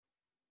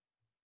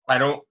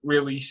don't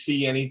really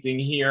see anything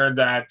here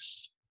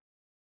that's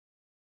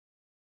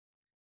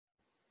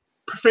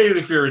Fate of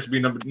the Furious would be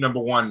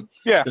number one.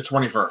 Yeah. The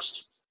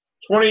 21st.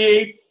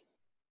 28th.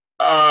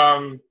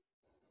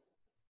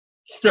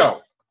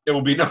 Still, it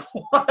will be number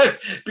one.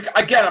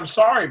 Again, I'm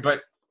sorry,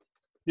 but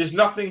there's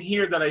nothing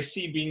here that I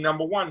see being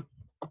number one.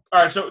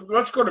 All right, so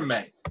let's go to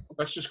May.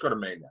 Let's just go to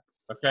May now,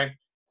 okay?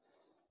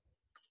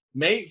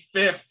 May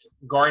 5th,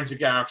 Guardians of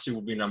the Galaxy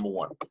will be number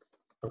one,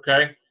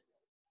 okay?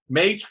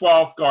 May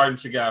 12th,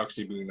 Guardians of the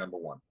Galaxy will be number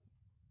one.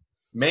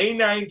 May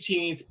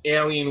 19th,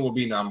 Alien will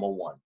be number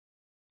one.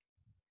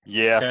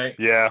 Yeah, okay?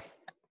 Yeah.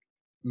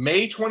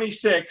 May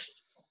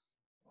 26th,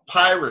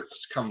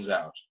 Pirates comes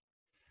out.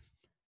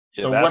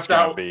 Yeah, so that's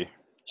going to be.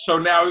 So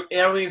now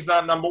Alien's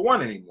not number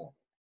one anymore.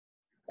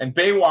 And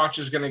Baywatch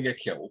is going to get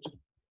killed.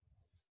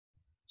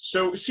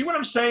 So see what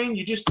I'm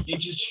saying?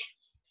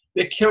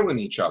 They're killing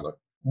each other.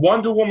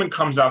 Wonder Woman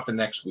comes out the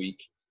next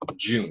week,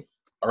 June.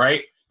 All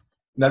right.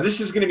 Now this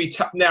is going to be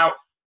tough. Now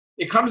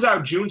it comes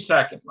out June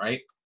 2nd,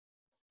 right?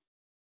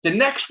 The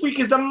next week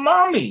is The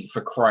Mummy,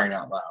 for crying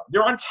out loud.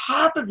 They're on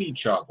top of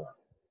each other.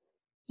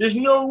 There's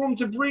no room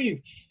to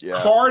breathe.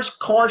 Yeah.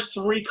 Cars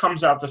 3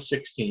 comes out the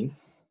 16th.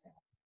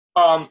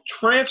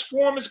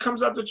 Transformers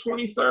comes out the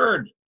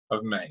 23rd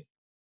of May.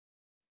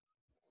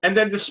 And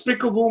then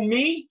Despicable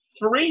Me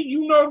 3,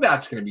 you know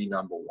that's going to be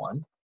number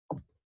 1.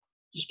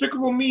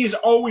 Despicable Me is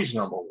always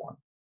number 1.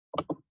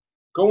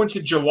 Go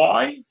into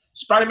July,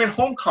 Spider-Man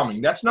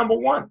Homecoming, that's number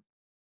 1.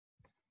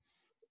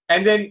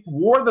 And then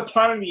War of the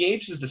Planet of the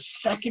Apes is the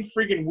second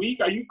friggin' week.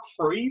 Are you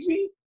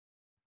crazy?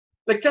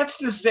 Like, that's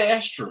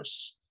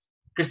disastrous.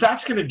 Because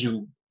that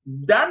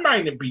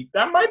might be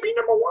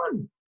number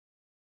 1.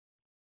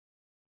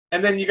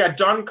 And then you got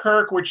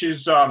Dunkirk, which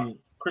is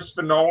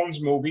Christopher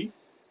Nolan's movie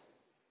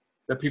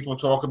that people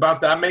talk about.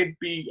 That may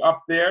be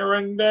up there.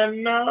 And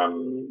then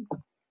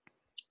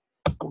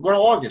we'll go to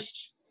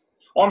August.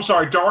 Oh, I'm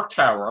sorry, Dark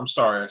Tower. I'm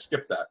sorry, I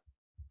skipped that.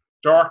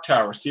 Dark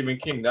Tower, Stephen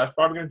King. That's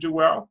probably going to do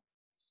well.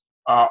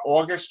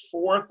 August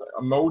 4th,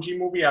 Emoji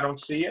Movie. I don't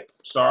see it.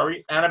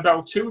 Sorry.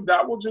 Annabelle 2,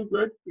 that will do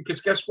good.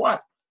 Because guess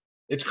what?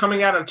 It's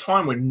coming out at a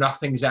time when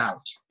nothing's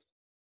out.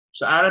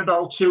 So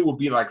Annabelle 2 will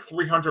be like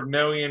 300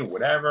 million,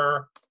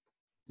 whatever.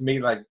 Maybe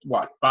like,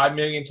 what, 5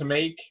 million to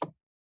make?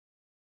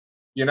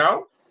 You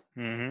know?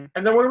 Mm-hmm.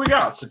 And then what do we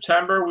got?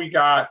 September, we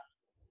got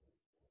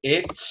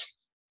It,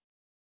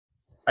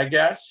 I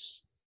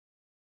guess.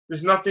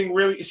 There's nothing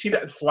really. You see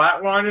that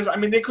Flatliners? I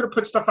mean, they could have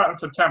put stuff out in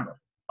September,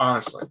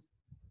 honestly.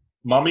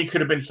 Mummy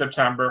could have been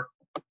September.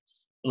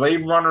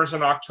 Blade Runner's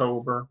in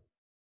October.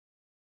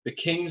 The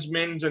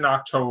Kingsman's in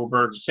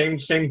October. The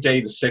same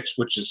day, the 6th,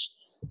 which is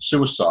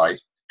Suicide,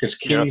 because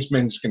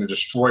Kingsman's going to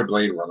destroy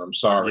Blade Runner. I'm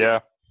sorry. Yeah.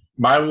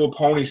 My Little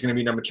Pony's going to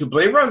be number 2.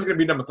 Blade Runner's going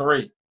to be number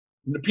 3.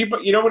 The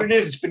people, you know what it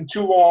is? It's been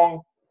too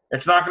long.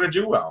 It's not going to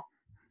do well.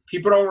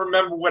 People don't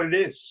remember what it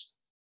is.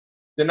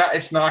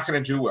 It's not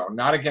going to do well.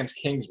 Not against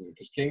Kingsman,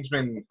 because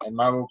Kingsman and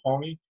My Little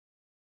Pony.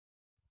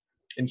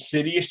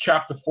 Insidious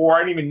Chapter 4. I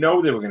didn't even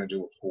know they were going to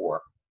do a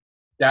 4.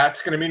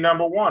 That's going to be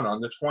number 1 on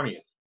the 20th.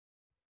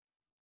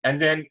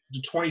 And then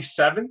the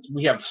 27th,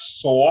 we have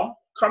Saw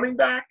coming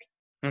back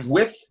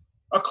with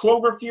a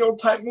Cloverfield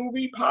type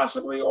movie,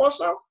 possibly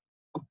also,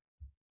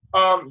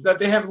 that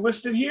they have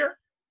listed here.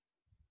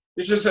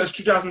 It just says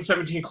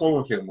 2017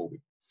 Cloverfield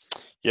movie.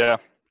 Yeah,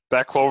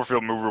 that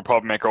Cloverfield movie will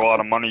probably make a lot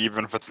of money,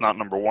 even if it's not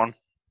number 1.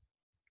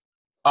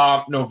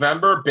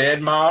 November,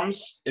 Bad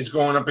Moms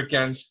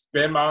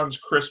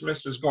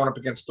Christmas is going up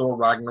against Thor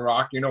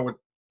Ragnarok. You know what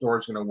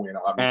Thor's going to win,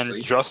 obviously.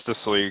 And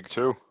Justice League,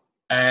 too.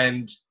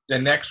 And the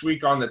next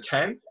week on the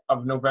 10th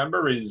of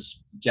November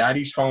is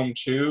Daddy's Home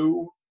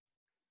 2.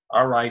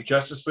 All right,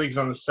 Justice League's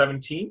on the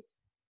 17th.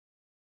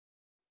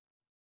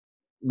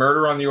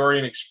 Murder on the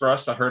Orient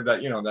Express. I heard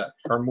that, that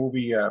her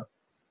movie,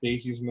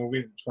 Daisy's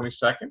movie, the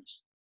 22nd.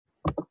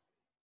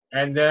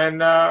 And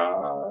then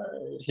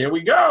here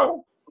we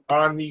go.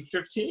 On the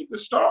 15th, the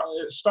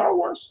Star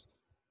Wars,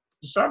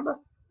 December.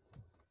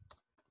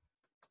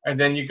 And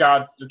then you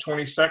got the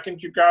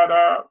 22nd, you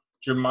got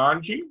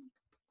Jumanji,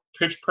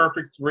 Pitch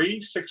Perfect 3,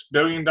 $6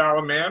 billion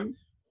man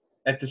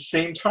at the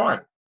same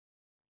time.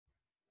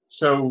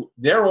 So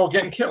they're all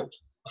getting killed.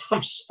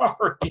 I'm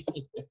sorry.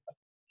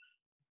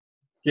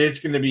 There's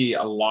going to be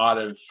a lot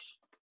of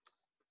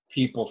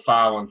people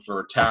filing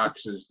for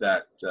taxes,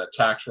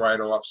 tax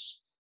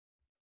write-offs.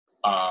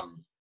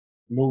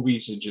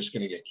 Movies are just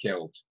going to get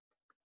killed.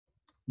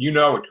 You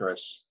know it,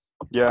 Chris.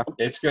 Yeah.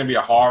 It's going to be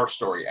a horror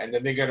story. And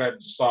then they're going to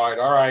decide,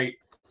 all right,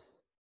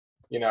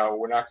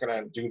 we're not going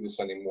to do this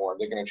anymore.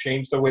 They're going to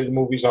change the way the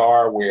movies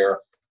are, where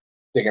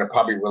they're going to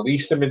probably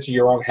release them into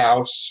your own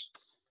house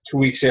 2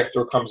 weeks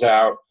after it comes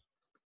out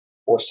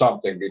or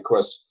something,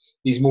 because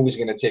these movies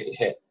are going to take a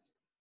hit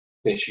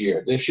this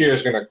year. This year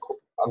is going to,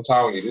 I'm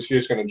telling you, this year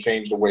is going to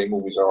change the way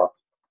movies are.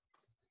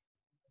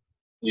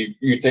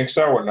 You think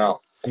so or no?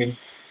 I mean,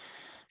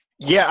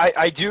 yeah,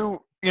 I do.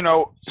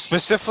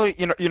 Specifically,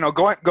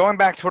 going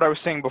back to what I was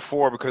saying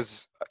before,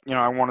 because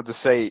I wanted to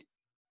say,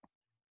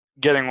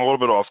 getting a little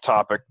bit off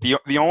topic.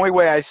 The only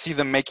way I see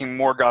them making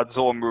more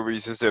Godzilla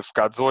movies is if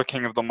Godzilla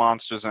King of the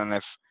Monsters and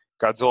if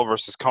Godzilla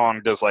vs.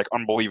 Kong does like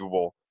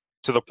unbelievable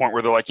to the point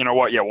where they're like, you know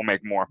what? Yeah, we'll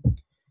make more.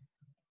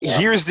 Yeah.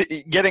 Here's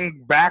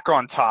getting back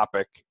on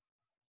topic.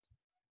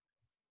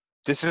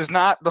 This is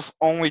not the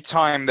only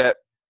time that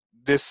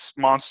this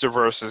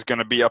MonsterVerse is going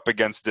to be up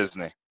against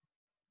Disney.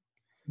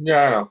 Yeah,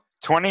 I know.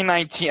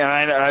 2019, and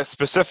I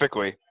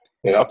specifically,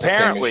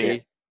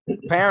 apparently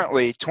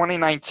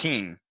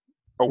 2019,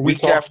 a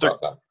week after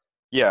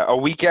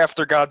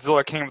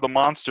Godzilla King of the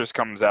Monsters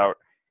comes out,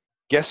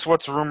 guess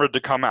what's rumored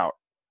to come out?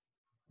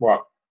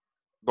 What?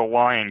 The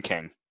Lion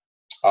King.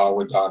 Oh,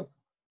 we're done.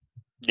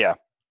 Yeah.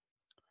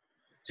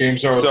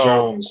 James Earl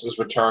Jones is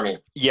returning.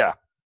 Yeah.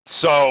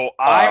 So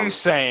I'm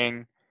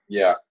saying,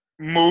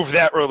 move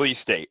that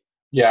release date.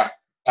 Yeah,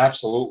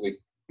 absolutely.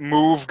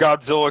 Move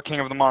Godzilla King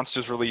of the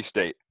Monsters release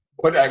date.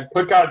 Put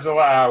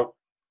Godzilla out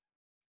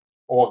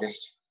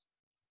August,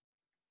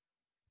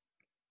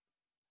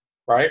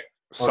 right?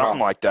 Or Something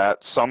no? like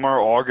that. Summer,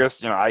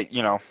 August.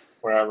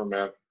 Whatever,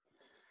 man.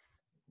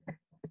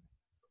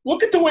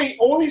 Look at the way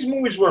all these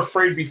movies were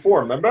afraid before.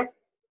 Remember?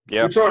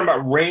 Yeah. We're talking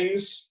about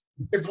Rings.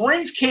 If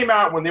Rings came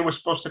out when they were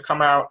supposed to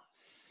come out,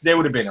 they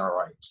would have been all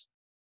right.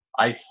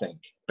 I think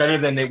better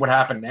than what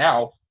happened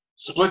now.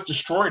 Split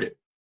destroyed it.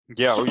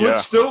 Yeah. Oh,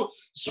 yeah.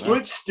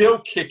 Split still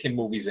kicking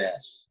movies'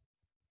 ass.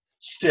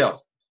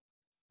 Still,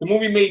 the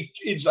movie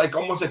it's like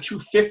almost at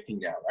 250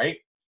 now, right?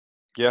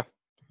 Yeah.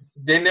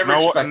 They never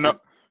expected.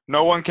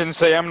 No one can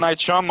say M. Night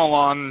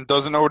Shyamalan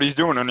doesn't know what he's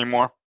doing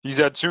anymore. He's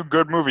had 2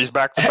 good movies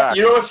back to back.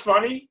 You know what's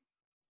funny?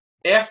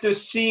 After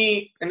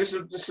seeing, and this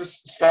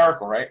is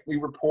hysterical, right? We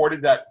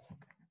reported that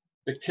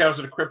the Tales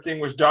of the Crypt thing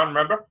was done.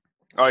 Remember?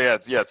 Oh yeah,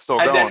 it's still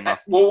going.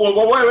 Well,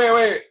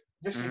 wait.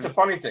 This is the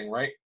funny thing,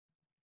 right?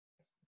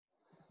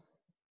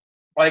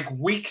 Like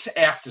weeks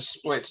after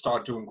Split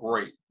started doing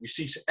great, we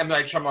see M.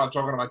 Night Shyamalan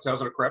talking about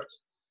Tales of the Crypt.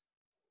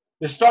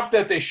 The stuff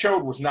that they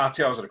showed was not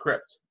Tales of the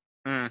Crypt.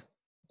 Mm.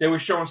 They were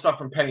showing stuff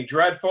from Penny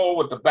Dreadful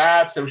with the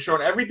bats. They were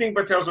showing everything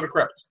but Tales of the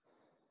Crypt.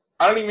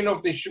 I don't even know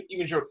if they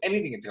even showed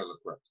anything in Tales of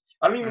the Crypt.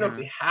 I don't even know if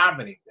they have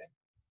anything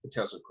in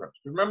Tales of the Crypt.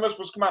 Remember it was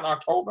supposed to come out in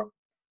October?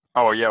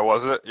 Oh, yeah,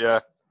 was it?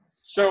 Yeah.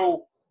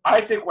 So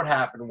I think what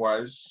happened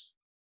was,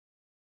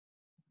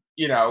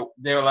 they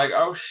were like,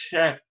 oh,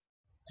 shit.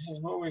 His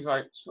movie's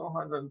like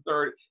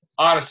 230.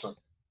 Honestly.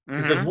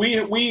 Because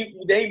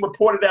they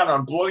reported that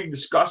on Bloody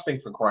Disgusting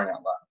for crying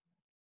out loud.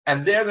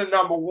 And they're the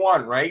number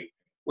one, right?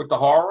 With the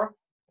horror.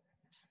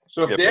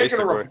 So if they're going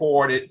to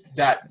report it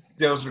that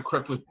Tales of the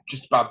Crypt was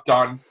just about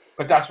done,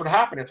 but that's what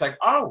happened. It's like,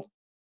 oh,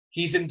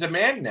 he's in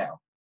demand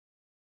now.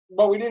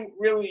 Well, we didn't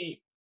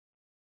really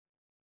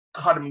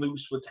cut him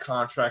loose with the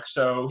contract.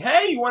 So,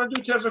 hey, you want to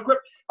do Tales of the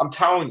Crypt? I'm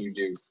telling you,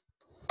 dude.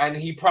 And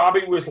he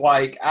probably was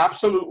like,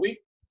 absolutely.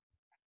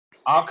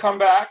 I'll come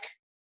back.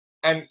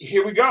 And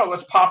here we go.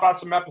 Let's pop out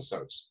some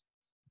episodes.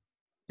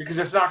 Because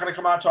it's not going to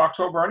come out till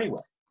October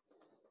anyway.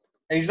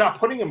 And he's not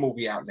putting a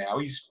movie out now.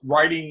 He's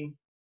writing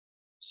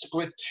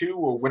Split 2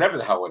 or whatever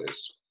the hell it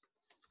is.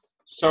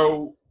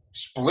 So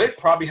Split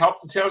probably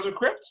helped the Tales of the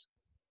Crypt.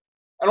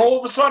 And all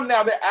of a sudden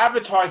now they're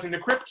advertising the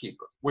Crypt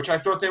Keeper, which I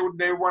thought they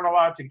weren't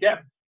allowed to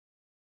get.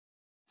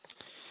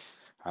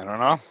 I don't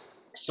know.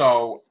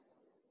 So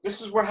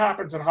this is what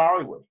happens in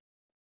Hollywood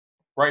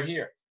right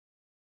here.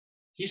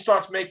 He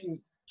starts making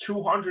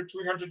 $200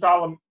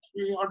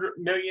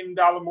 million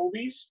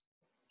movies.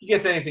 He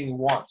gets anything he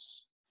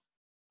wants,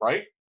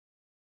 right?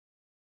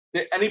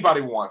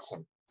 Anybody wants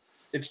him.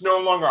 It's no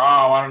longer,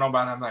 I don't know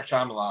about M. Night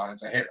Shyamalan.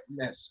 It's a hit or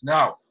miss.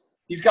 No.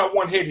 He's got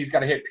one hit. He's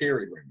got a hit,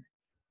 period, right now.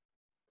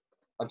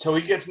 Until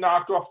he gets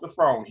knocked off the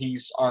throne,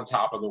 he's on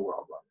top of the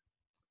world, right?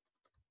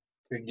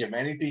 They can give him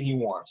anything he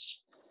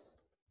wants.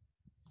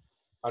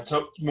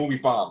 Until movie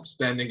bombs,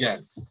 then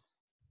again.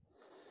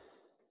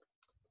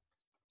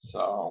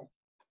 So.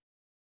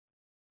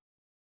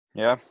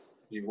 Yeah.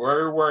 Be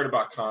very worried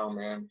about Kyle,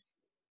 man.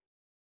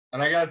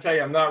 And I got to tell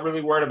you, I'm not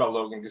really worried about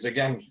Logan because,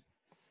 again,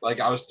 like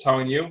I was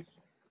telling you,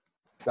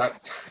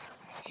 not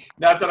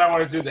that I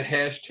want to do the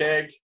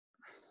hashtag,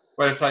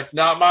 but it's like,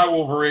 not my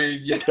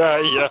Wolverine. Yeah.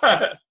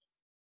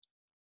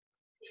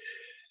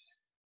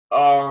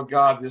 Oh,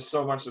 God, there's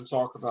so much to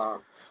talk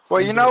about.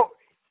 Well,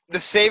 the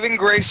saving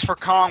grace for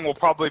Kong will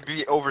probably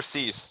be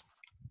overseas.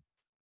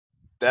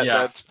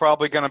 That's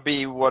probably going to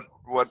be what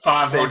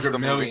saves the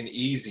million movie.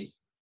 Easy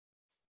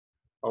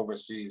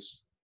overseas.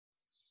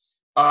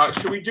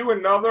 Should we do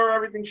another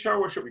everything show,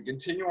 or should we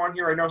continue on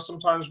here? I know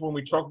sometimes when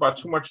we talk about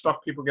too much stuff,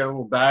 people get a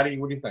little batty.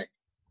 What do you think?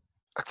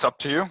 It's up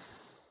to you.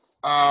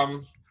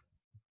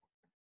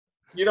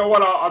 You know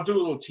what? I'll do a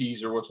little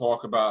teaser. We'll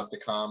talk about the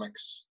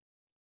comics.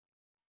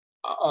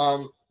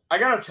 I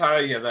gotta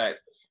tell you that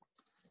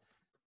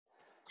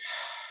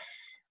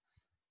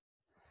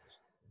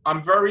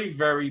I'm very,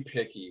 very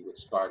picky with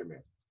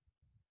Spider-Man.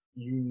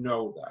 You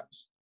know that.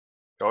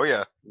 Oh,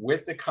 yeah.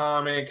 With the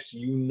comics,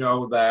 you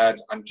know that.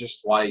 I'm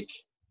just like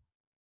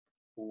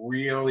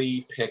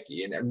really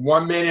picky. And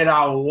one minute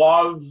I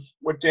love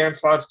what Dan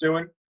Slott's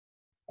doing,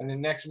 and the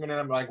next minute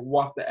I'm like,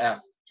 what the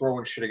F?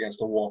 Throwing shit against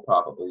the wall,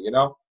 probably,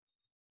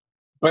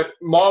 But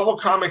Marvel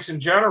Comics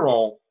in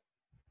general,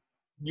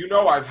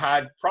 I've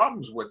had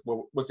problems with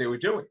what they were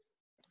doing.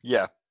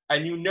 Yeah.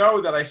 And you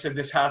know that I said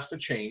this has to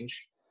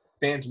change.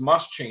 Fans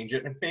must change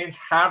it, and fans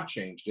have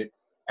changed it,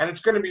 and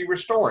it's going to be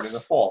restored in the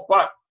fall.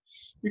 But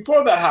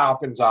before that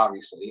happens,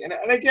 obviously, and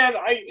again,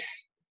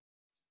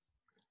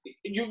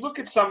 you look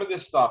at some of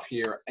this stuff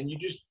here, and you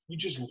just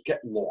get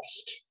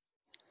lost.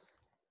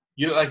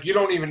 You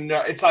don't even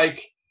know. It's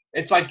like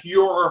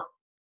you're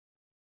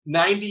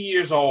 90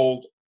 years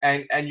old,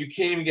 and you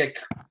can't even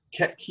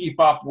keep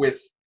up with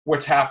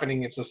what's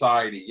happening in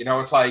society.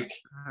 It's like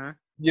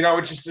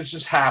it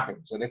just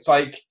happens, and it's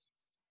like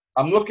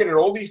I'm looking at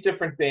all these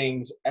different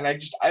things, and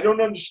I don't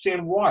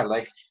understand why.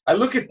 Like I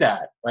look at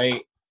that,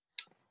 right,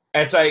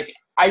 and it's like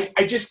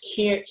I just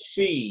can't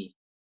see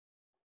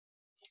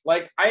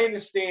Like, I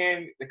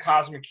understand the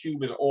Cosmic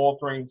Cube is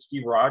altering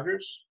Steve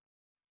Rogers,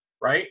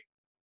 right?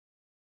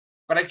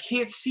 But I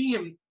can't see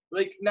him.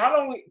 Like, not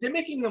only they're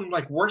making him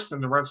like worse than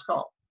the Red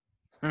Skull,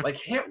 like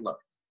Hitler.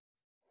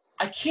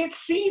 I can't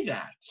see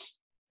that.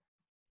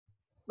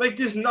 Like,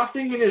 there's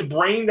nothing in his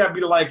brain that'd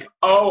be like,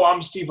 "Oh,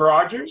 I'm Steve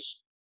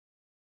Rogers."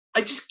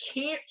 I just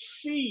can't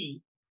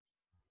see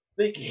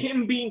like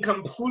him being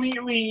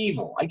completely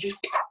evil. I just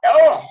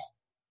oh,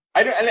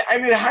 I don't. I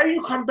mean, how do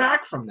you come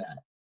back from that?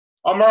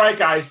 I'm all right,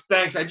 guys.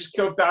 Thanks. I just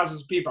killed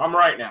thousands of people. I'm all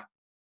right now.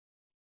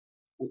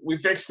 We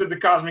fixed the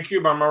Cosmic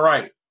Cube. I'm all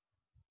right.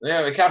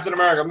 Yeah, the Captain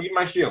America. I'm getting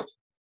my shield.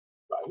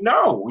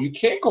 No, you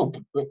can't go.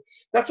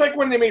 That's like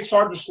when they made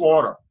Sergeant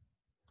Slaughter,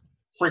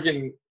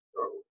 freaking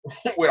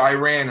with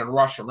Iran and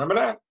Russia. Remember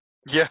that?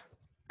 Yeah.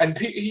 And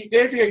they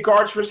had to get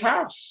guards for his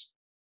house.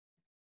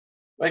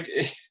 Like,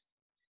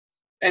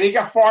 and he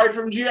got fired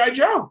from GI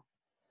Joe.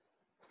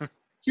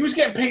 He was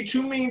getting paid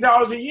 $2 million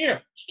a year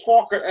to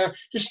talk,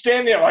 just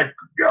stand there like,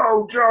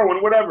 "Yo, Joe,"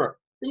 and whatever.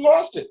 He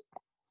lost it.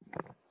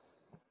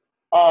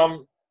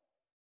 I'm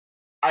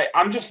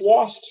just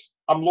lost.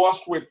 I'm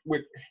lost with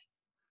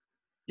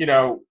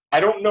I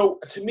don't know.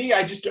 To me,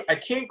 I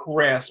can't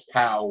grasp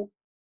how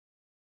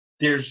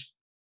there's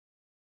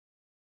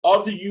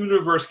other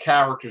universe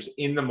characters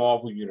in the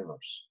Marvel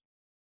universe.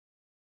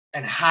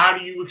 And how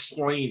do you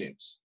explain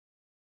it?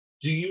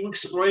 Do you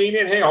explain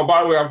it? Hey, oh,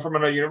 by the way, I'm from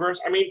another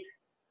universe. I mean,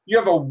 you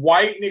have a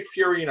white Nick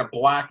Fury and a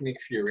black Nick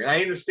Fury. And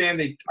I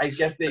understand I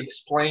guess they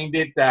explained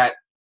it that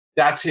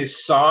that's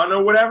his son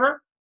or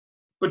whatever.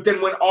 But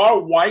then when our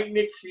white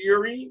Nick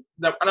Fury,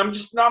 and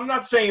I'm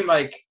not saying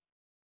like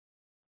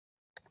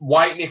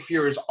white Nick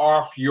Fury is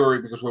our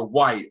Fury because we're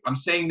white. I'm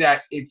saying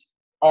that it's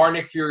our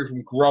Nick Fury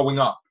from growing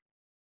up.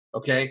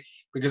 Okay?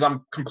 Because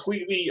I'm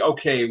completely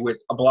okay with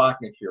a black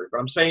Nick Fury. But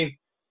I'm saying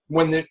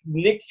when the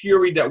Nick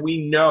Fury that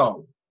we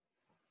know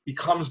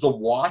becomes the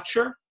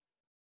Watcher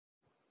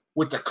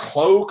with the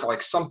cloak,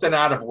 like something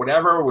out of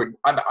whatever,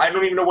 I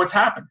don't even know what's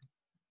happening.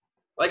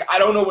 Like, I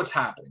don't know what's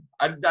happening.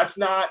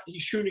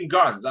 He's shooting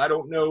guns. I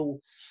don't know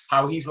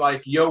how he's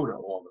like Yoda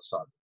all of a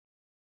sudden.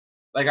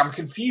 Like, I'm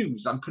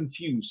confused.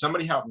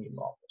 Somebody help me,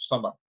 Marvel.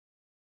 Somebody.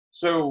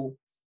 So,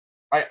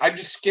 I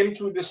just skim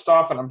through this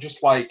stuff, and I'm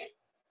just like,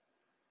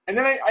 and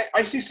then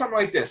I see something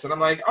like this, and I'm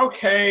like,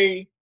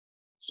 okay,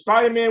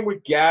 Spider-Man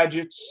with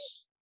gadgets,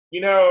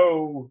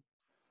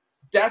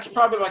 that's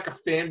probably like a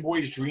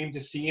fanboy's dream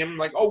to see him.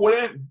 Like, oh,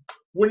 wouldn't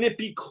it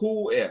be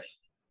cool if?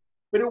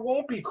 But it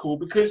won't be cool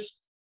because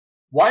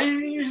why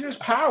is he using his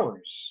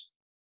powers?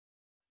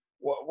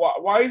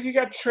 Why has he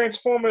got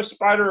Transformer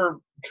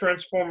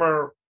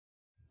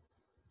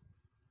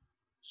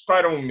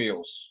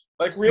Spider-Mobiles?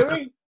 Like,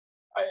 really?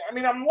 I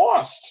mean, I'm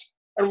lost.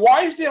 And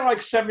why is there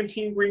like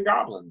 17 Green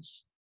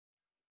Goblins?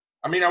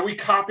 I mean, are we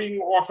copying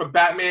off of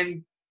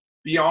Batman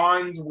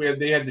Beyond where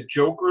they had the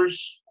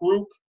Joker's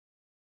group?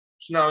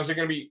 So now is it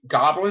going to be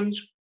Goblins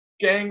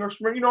gang or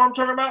something? You know what I'm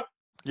talking about?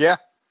 Yeah.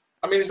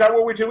 I mean, is that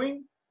what we're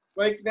doing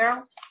like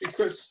now?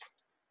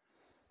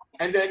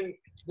 And then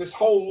this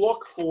whole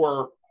look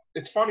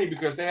it's funny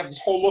because they have this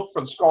whole look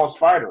for the Scarlet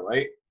Spider,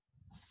 right?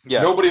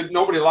 Yeah.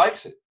 Nobody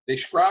likes it. They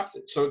scrapped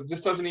it. So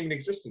this doesn't even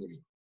exist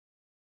anymore.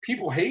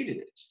 People hated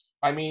it.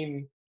 I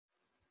mean,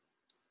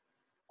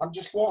 I'm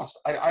just lost.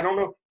 I don't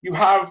know. You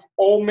have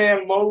Old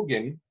Man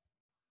Logan,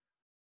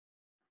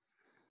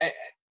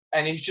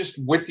 and he's just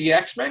with the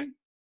X-Men,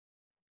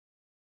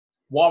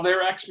 while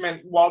their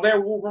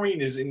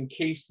Wolverine is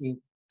encased in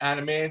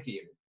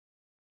adamantium.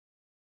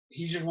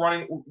 He's just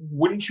running.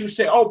 Wouldn't you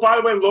say, oh, by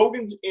the way,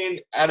 Logan's in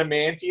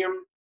adamantium?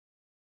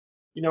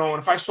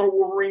 And if I saw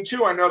Wolverine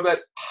too, I know that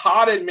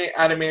hot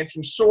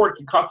adamantium sword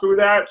can cut through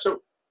that.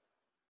 So,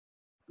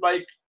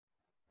 like,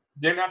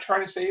 they're not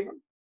trying to save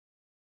him.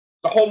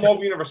 The whole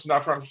Marvel universe is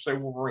not trying to save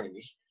Wolverine.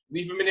 Just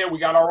leave him in there. We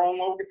got our own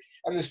Logan.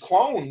 And this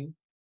clone,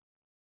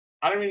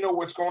 I don't even know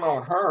what's going on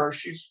with her.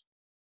 She's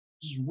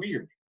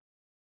weird.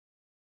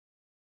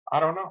 I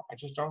don't know. I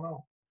just don't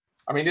know.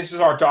 I mean, this is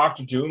our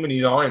Doctor Doom and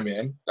he's Iron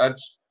Man.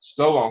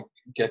 Still don't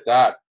get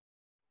that.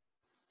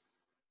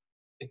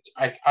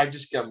 I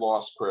just get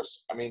lost,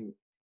 Chris. I mean,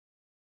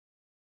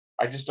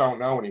 I just don't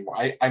know anymore.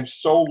 I'm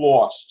so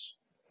lost.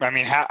 I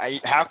mean,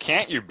 how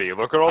can't you be?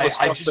 Look at all the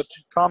stuff that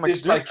comics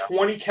do. There's like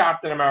 20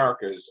 Captain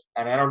Americas,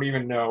 and I don't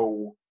even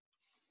know.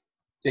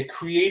 They're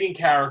creating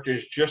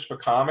characters just for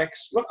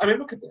comics. Look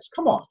at this.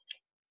 Come on.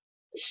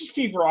 This is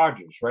Steve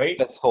Rogers, right?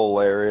 That's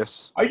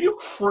hilarious. Are you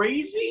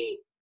crazy?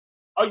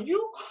 Are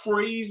you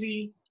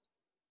crazy?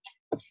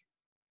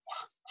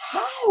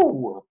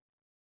 How?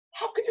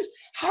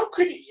 How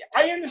could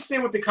I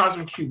understand with the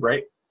Cosmic Cube,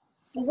 right?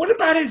 But what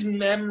about his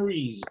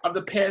memories of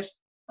the past,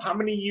 how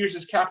many years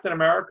as Captain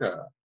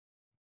America?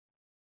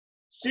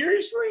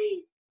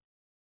 Seriously?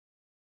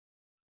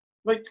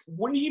 Like,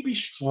 wouldn't he be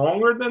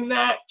stronger than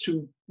that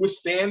to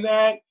withstand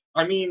that?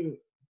 I mean,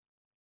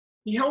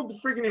 he held the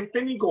freaking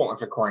Infinity Gauntlet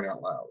for crying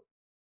out loud.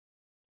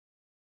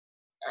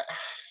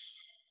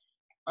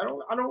 I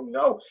don't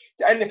know.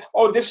 And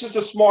this is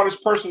the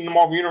smartest person in the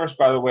Marvel Universe,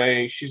 by the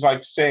way. She's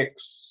like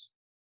 6.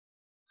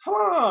 Come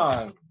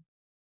on.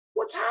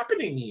 What's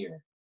happening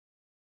here?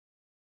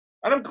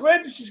 And I'm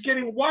glad this is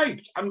getting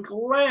wiped. I'm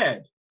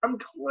glad. I'm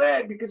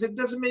glad because it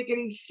doesn't make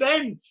any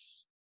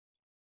sense.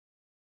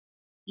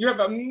 You have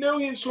a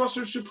million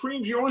Sorcerer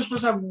Supremes. You're only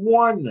supposed to have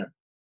one.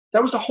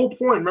 That was the whole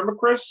point. Remember,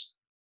 Chris?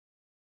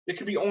 There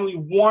could be only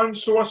one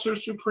Sorcerer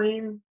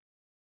Supreme,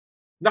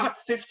 not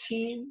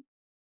 15.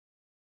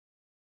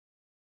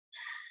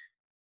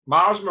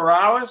 Miles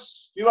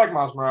Morales? You like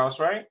Miles Morales,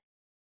 right?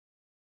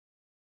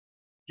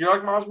 Do you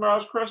like Miles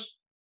Morales, Chris?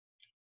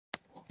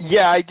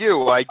 Yeah, I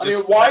do. I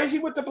mean, why is he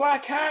with the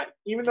black hat?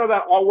 Even though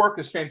that artwork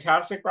is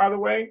fantastic, by the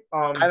way.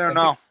 I don't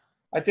know.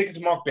 I think it's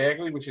Mark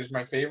Bagley, which is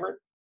my favorite.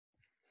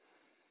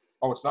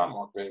 Oh, it's not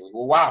Mark Bagley.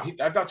 Well, wow,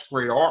 that's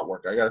great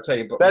artwork. I got to tell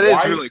you, but that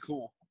is really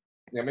cool.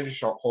 Yeah, let me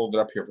just hold it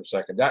up here for a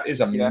second. That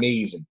is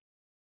amazing.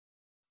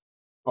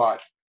 Yeah. But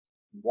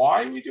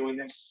why are we doing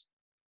this?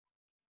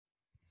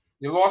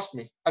 You lost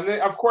me. And then,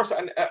 of course,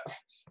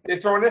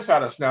 they're throwing this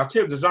at us now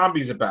too. The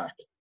zombies are back.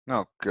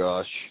 Oh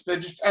gosh. They're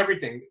just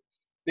everything.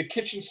 The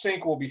kitchen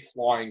sink will be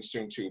flying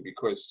soon too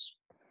because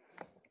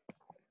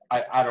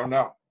I don't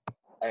know.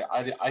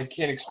 I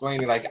can't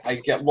explain it. I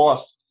get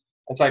lost.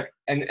 It's like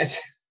and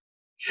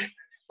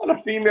I'm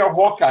a female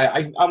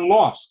Hawkeye. I'm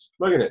lost.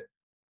 Look at it.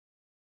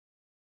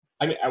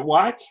 I mean,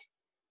 what?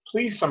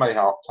 Please, somebody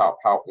help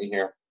me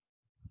here.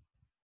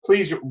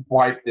 Please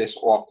wipe this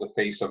off the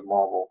face of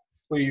Marvel.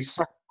 Please.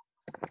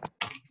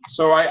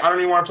 So I don't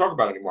even want to talk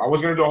about it anymore. I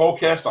was going to do a whole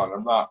cast on it.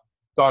 I'm not.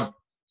 Done.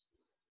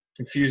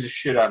 Confuse the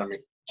shit out of me.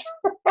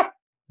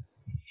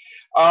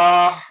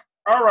 All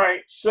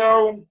right.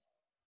 So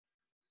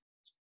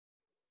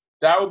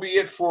that will be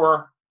it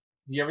for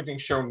the Everything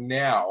Show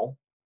now.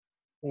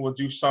 We'll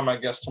do some, I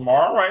guess,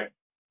 tomorrow. All right.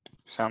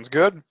 Sounds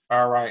good.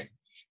 All right.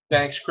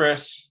 Thanks,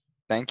 Chris.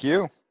 Thank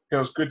you.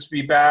 Feels good to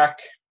be back.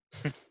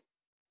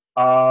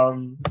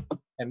 And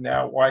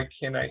now, why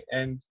can't I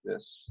end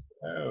this?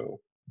 Oh.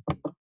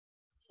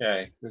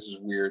 Okay, this is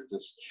weird.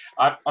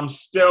 I'm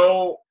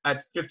still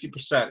at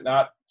 50%,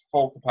 not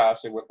full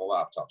capacity with the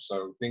laptop,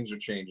 so things are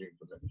changing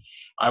for me.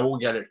 I will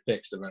get it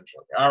fixed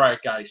eventually. All right,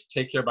 guys,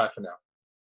 take care. Bye for now.